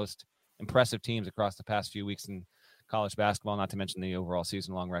teams and most impressive teams across the past few weeks in college basketball, not to mention the overall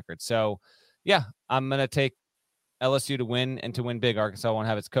season-long record. So, yeah, I'm going to take LSU to win and to win big. Arkansas won't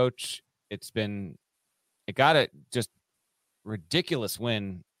have its coach. It got a just ridiculous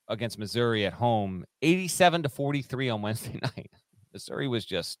win against Missouri at home, 87-43 on Wednesday night. Missouri was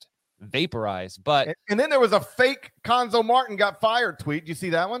just vaporized. But and then there was a fake Conzo Martin got fired tweet. Did you see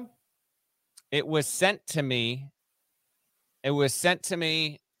that one? It was sent to me.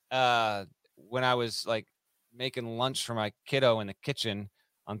 When I was like making lunch for my kiddo in the kitchen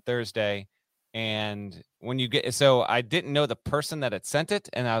on Thursday. And when you so I didn't know the person that had sent it.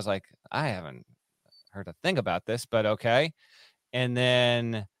 And I was like, I haven't heard a thing about this, but okay. And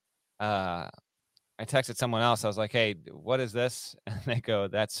then I texted someone else. I was like, hey, what is this? And they go,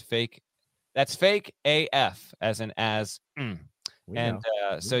 that's fake. That's fake AF, as in as.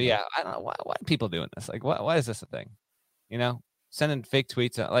 So, yeah, I don't know. Why are people doing this? Like, why is this a thing? You know, sending fake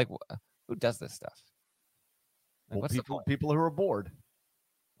tweets. Like, who does this stuff? Like, well, people who are bored.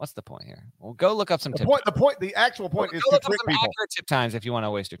 What's the point here? Well, go look up some tip times. The actual point is to trick people. Accurate tip times if you want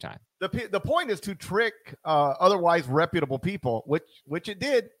to waste your time. The point is to trick otherwise reputable people, which it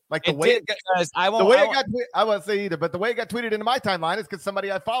did. Like the way it got tweeted into my timeline is because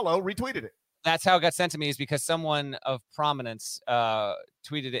somebody I follow retweeted it. That's how it got sent to me, is because someone of prominence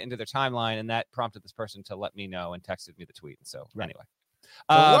tweeted it into their timeline, and that prompted this person to let me know and texted me the tweet. And so anyway,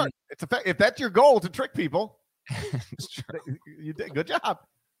 it's if that's your goal to trick people. It's true. You did good job.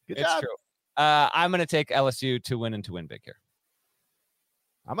 It's true. I'm going to take LSU to win and to win big here.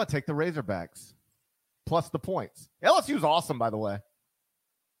 I'm going to take the Razorbacks plus the points. LSU's awesome, by the way.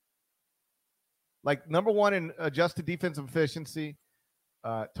 Like number 1 in adjusted defensive efficiency.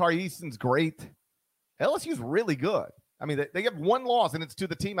 Tari Easton's great. LSU's really good. I mean, they have 1 loss, and it's to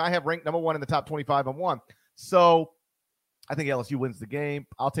the team I have ranked number 1 in the top 25 and 1. So I think LSU wins the game.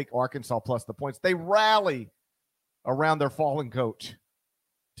 I'll take Arkansas plus the points. They rally around their fallen coach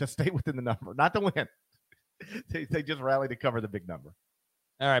to stay within the number, not to win. They just rally to cover the big number.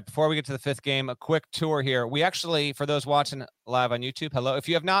 All right, before we get to the 5th game, a quick tour here. We actually, for those watching live on YouTube, hello. If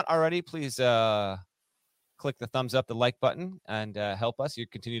you have not already, please click the thumbs up, the like button, and help us. You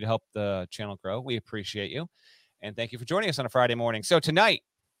continue to help the channel grow. We appreciate you. And thank you for joining us on a Friday morning. So tonight,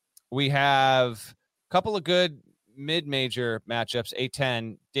 we have a couple of good mid-major matchups.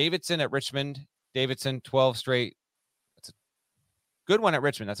 A-10, Davidson at Richmond. Davidson, 12 straight. That's a good one at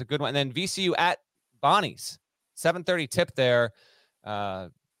Richmond. That's a good one. And then VCU at Bonnie's. 7:30 tip there.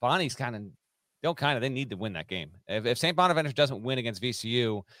 Bonnie's they need to win that game. If St. Bonaventure doesn't win against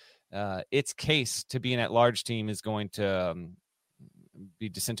VCU, its case to be an at-large team is going to be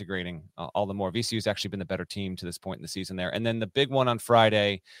disintegrating all the more. VCU's actually been the better team to this point in the season there. And then the big one on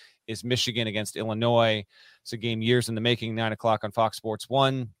Friday is Michigan against Illinois. It's a game years in the making, 9 o'clock on Fox Sports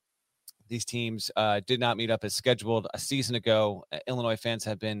 1. These teams did not meet up as scheduled a season ago. Illinois fans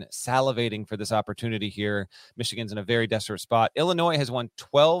have been salivating for this opportunity here. Michigan's in a very desperate spot. Illinois has won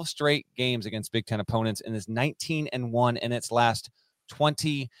 12 straight games against Big Ten opponents and is 19-1 in its last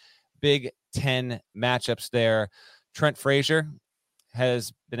 20 Big Ten matchups there. Trent Frazier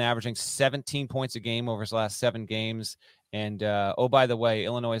has been averaging 17 points a game over his last 7 games. And, oh, by the way,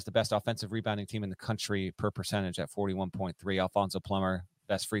 Illinois is the best offensive rebounding team in the country per percentage at 41.3. Alfonso Plummer,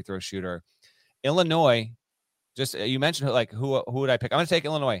 best free throw shooter. Illinois, just you mentioned like who would I pick? I'm going to take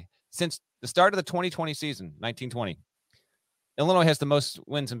Illinois. Since the start of the 2020 season, 1920, Illinois has the most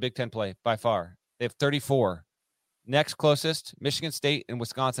wins in Big Ten play by far. They have 34. Next closest, Michigan State and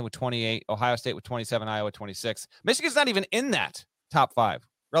Wisconsin with 28, Ohio State with 27, Iowa 26. Michigan's not even in that top 5.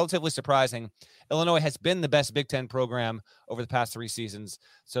 Relatively surprising. Illinois has been the best Big Ten program over the past 3 seasons.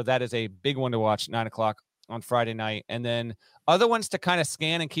 So that is a big one to watch, 9 o'clock on Friday night. And then other ones to kind of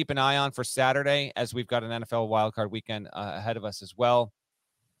scan and keep an eye on for Saturday, as we've got an NFL wildcard weekend ahead of us as well.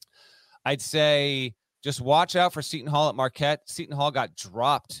 I'd say just watch out for Seton Hall at Marquette. Seton Hall got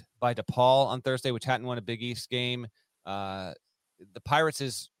dropped by DePaul on Thursday, which hadn't won a Big East game. The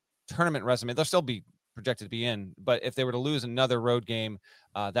Pirates' tournament resume, they'll still be projected to be in, but if they were to lose another road game,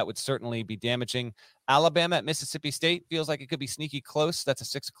 that would certainly be damaging. Alabama at Mississippi State feels like it could be sneaky close. That's a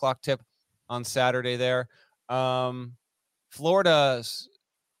 6 o'clock tip on Saturday there. Florida's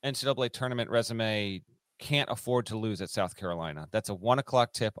NCAA tournament resume can't afford to lose at South Carolina. That's a 1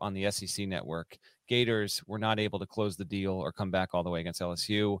 o'clock tip on the SEC network. Gators were not able to close the deal or come back all the way against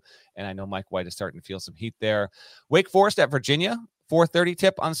LSU, and I know Mike White is starting to feel some heat there. Wake Forest at Virginia, 4:30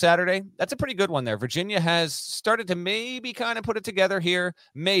 tip on Saturday. That's a pretty good one there. Virginia has started to maybe kind of put it together here.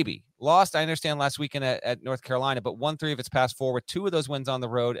 Maybe. Lost, I understand, last weekend at North Carolina, but won 3 of its past 4 with 2 of those wins on the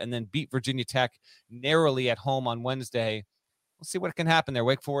road and then beat Virginia Tech narrowly at home on Wednesday. We'll see what can happen there.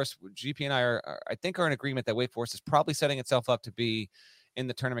 Wake Forest, GP and I are in agreement that Wake Forest is probably setting itself up to be in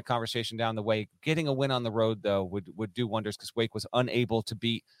the tournament conversation down the way. Getting a win on the road, though, would do wonders because Wake was unable to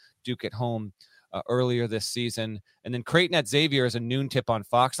beat Duke at home earlier this season. And then Creighton at Xavier is a noon tip on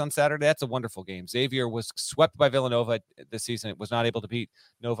Fox on Saturday. That's a wonderful game. Xavier was swept by Villanova this season. It was not able to beat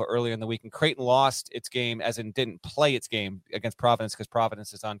Nova earlier in the week. And Creighton lost its game, as in didn't play its game against Providence because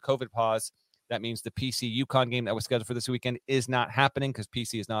Providence is on COVID pause. That means the PC UConn game that was scheduled for this weekend is not happening because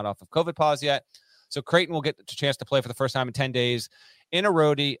PC is not off of COVID pause yet. So Creighton will get the chance to play for the first time in 10 days in a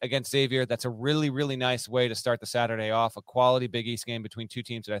roadie against Xavier. That's a really, really nice way to start the Saturday off. A quality Big East game between 2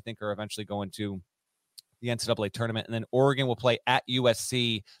 teams that I think are eventually going to the NCAA tournament. And then Oregon will play at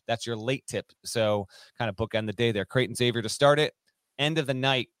USC. That's your late tip. So kind of bookend the day there. Creighton Xavier to start it. End of the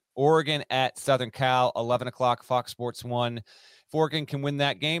night, Oregon at Southern Cal, 11 o'clock, Fox Sports 1. If Oregon can win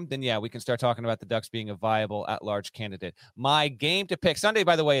that game, then yeah, we can start talking about the Ducks being a viable at-large candidate. My game to pick Sunday,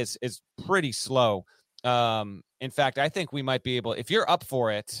 by the way, is pretty slow. In fact, I think we might be able, if you're up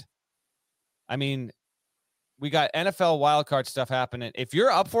for it, I mean, we got NFL wildcard stuff happening. If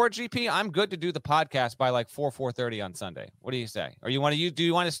you're up for it, GP, I'm good to do the podcast by like 4:30 on Sunday. What do you say? Or do you want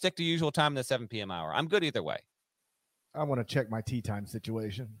to stick to usual time in the 7 p.m. hour? I'm good either way. I want to check my tea time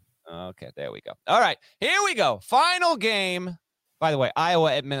situation. Okay, there we go. All right, here we go. Final game. By the way,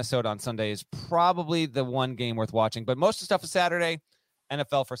 Iowa at Minnesota on Sunday is probably the one game worth watching, but most of the stuff is Saturday,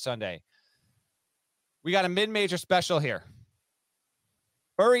 NFL for Sunday. We got a mid-major special here.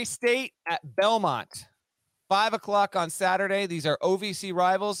 Murray State at Belmont, 5 o'clock on Saturday. These are OVC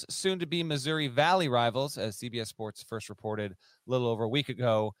rivals, soon to be Missouri Valley rivals, as CBS Sports first reported a little over a week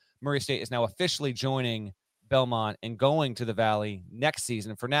ago. Murray State is now officially joining Belmont and going to the Valley next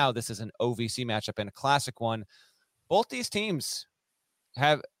season. For now, this is an OVC matchup and a classic one. Both these teams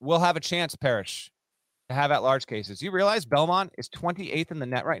will have a chance, Parrish, to have at-large cases. You realize Belmont is 28th in the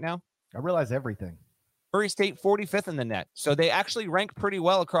net right now? I realize everything. Murray State 45th in the net. So they actually rank pretty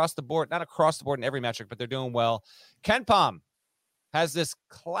well across the board. Not across the board in every metric, but they're doing well. Ken Pom has this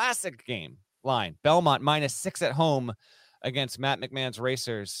classic game line. Belmont -6 at home against Matt McMahon's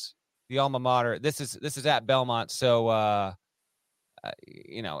Racers, the alma mater. This is at Belmont. So, I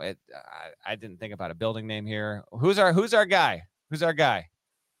didn't think about a building name here. Who's our guy?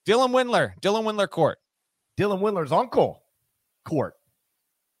 Dylan Windler Court. Dylan Windler's uncle court.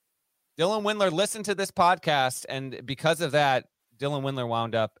 Dylan Windler listened to this podcast, and because of that, Dylan Windler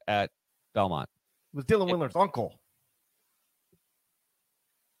wound up at Belmont. It was Dylan Windler's uncle.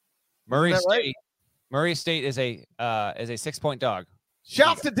 Murray State. Right? Murray State is a 6-point dog.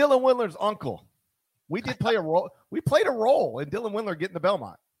 Shouts to Dylan Windler's uncle. We did play a role. We played a role in Dylan Windler getting to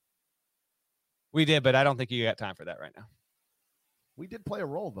Belmont. We did, but I don't think you got time for that right now. We did play a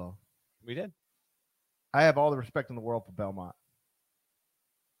role, though. We did. I have all the respect in the world for Belmont.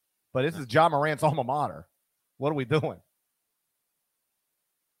 But this is Ja Morant's alma mater. What are we doing?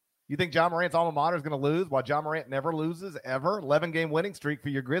 You think Ja Morant's alma mater is going to lose while Ja Morant never loses ever? 11-game winning streak for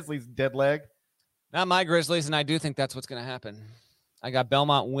your Grizzlies, dead leg. Not my Grizzlies, and I do think that's what's going to happen. I got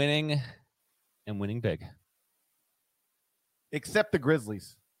Belmont winning and winning big. Except the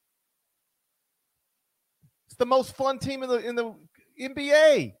Grizzlies. It's the most fun team in the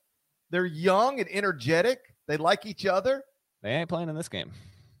NBA. They're young and energetic. They like each other. They ain't playing in this game.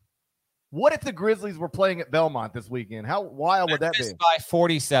 What if the Grizzlies were playing at Belmont this weekend? How wild would that be? By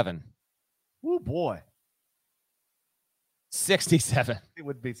 47. Oh, boy. 67. It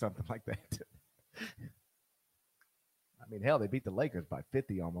would be something like that. I mean, hell, they beat the Lakers by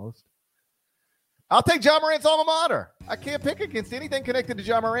 50 almost. I'll take Ja Morant's alma mater. I can't pick against anything connected to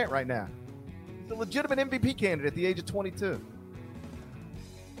Ja Morant right now. He's a legitimate MVP candidate at the age of 22.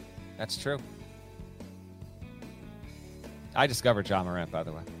 That's true. I discovered Ja Morant, by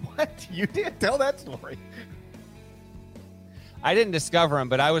the way. What? You did? Tell that story. I didn't discover him,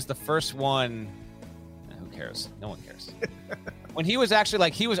 but I was the first one. Who cares? No one cares. When he was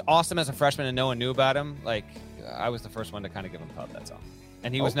actually he was awesome as a freshman and no one knew about him. I was the first one to kind of give him pub. That's all.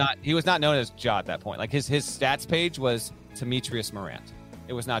 And he was not known as Ja at that point. His stats page was Demetrius Morant.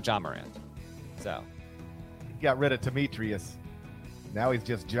 It was not Ja Morant. So he got rid of Demetrius. Now he's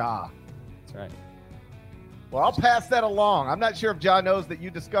just Ja. That's right. Well, I'll pass that along. I'm not sure if Ja knows that you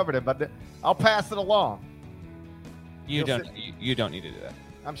discovered it, but I'll pass it along. You don't need to do that.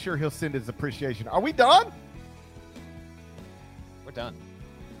 I'm sure he'll send his appreciation. Are we done? We're done.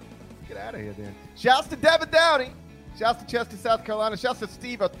 Get out of here then. Shouts to Devin Downey. Shouts to Chester, South Carolina. Shouts to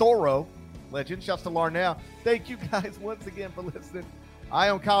Steve Arthuro, legend. Shouts to Larnell. Thank you guys once again for listening. Eye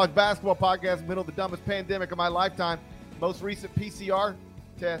on College Basketball Podcast, middle of the dumbest pandemic of my lifetime. Most recent PCR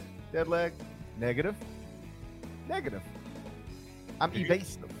test, dead leg, negative. I'm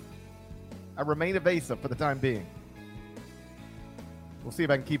evasive. I remain evasive for the time being. We'll see if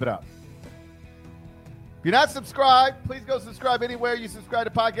I can keep it up. If you're not subscribed, please go subscribe anywhere you subscribe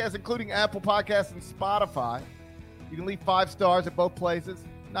to podcasts, including Apple Podcasts and Spotify. You can leave 5 stars at both places.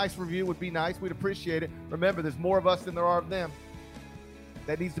 Nice review would be nice. We'd appreciate it. Remember, there's more of us than there are of them.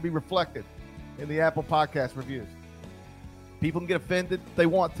 That needs to be reflected in the Apple Podcast reviews. People can get offended if they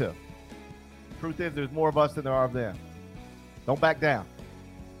want to. Truth is, there's more of us than there are of them. Don't back down.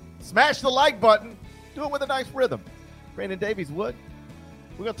 Smash the like button. Do it with a nice rhythm. Brandon Davies would.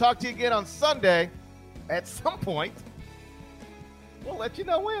 We're going to talk to you again on Sunday at some point. We'll let you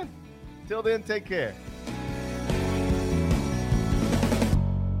know when. Till then, take care.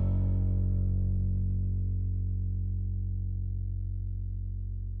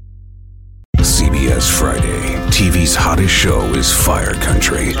 CBS Friday. TV's hottest show is Fire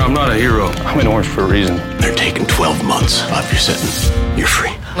Country. I'm not a hero. I'm in orange for a reason. They're taking 12 months off your sentence. You're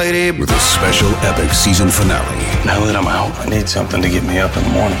free. Lady. With a special epic season finale. Now that I'm out, I need something to get me up in the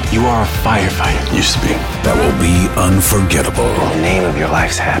morning. You are a firefighter. Used to be. That will be unforgettable. In the name of your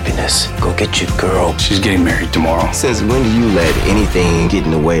life's happiness, go get your girl. She's getting married tomorrow. Since when do you let anything get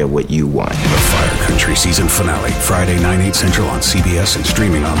in the way of what you want? The Fire Country season finale. Friday, 9/8 Central on CBS and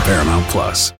streaming on Paramount+.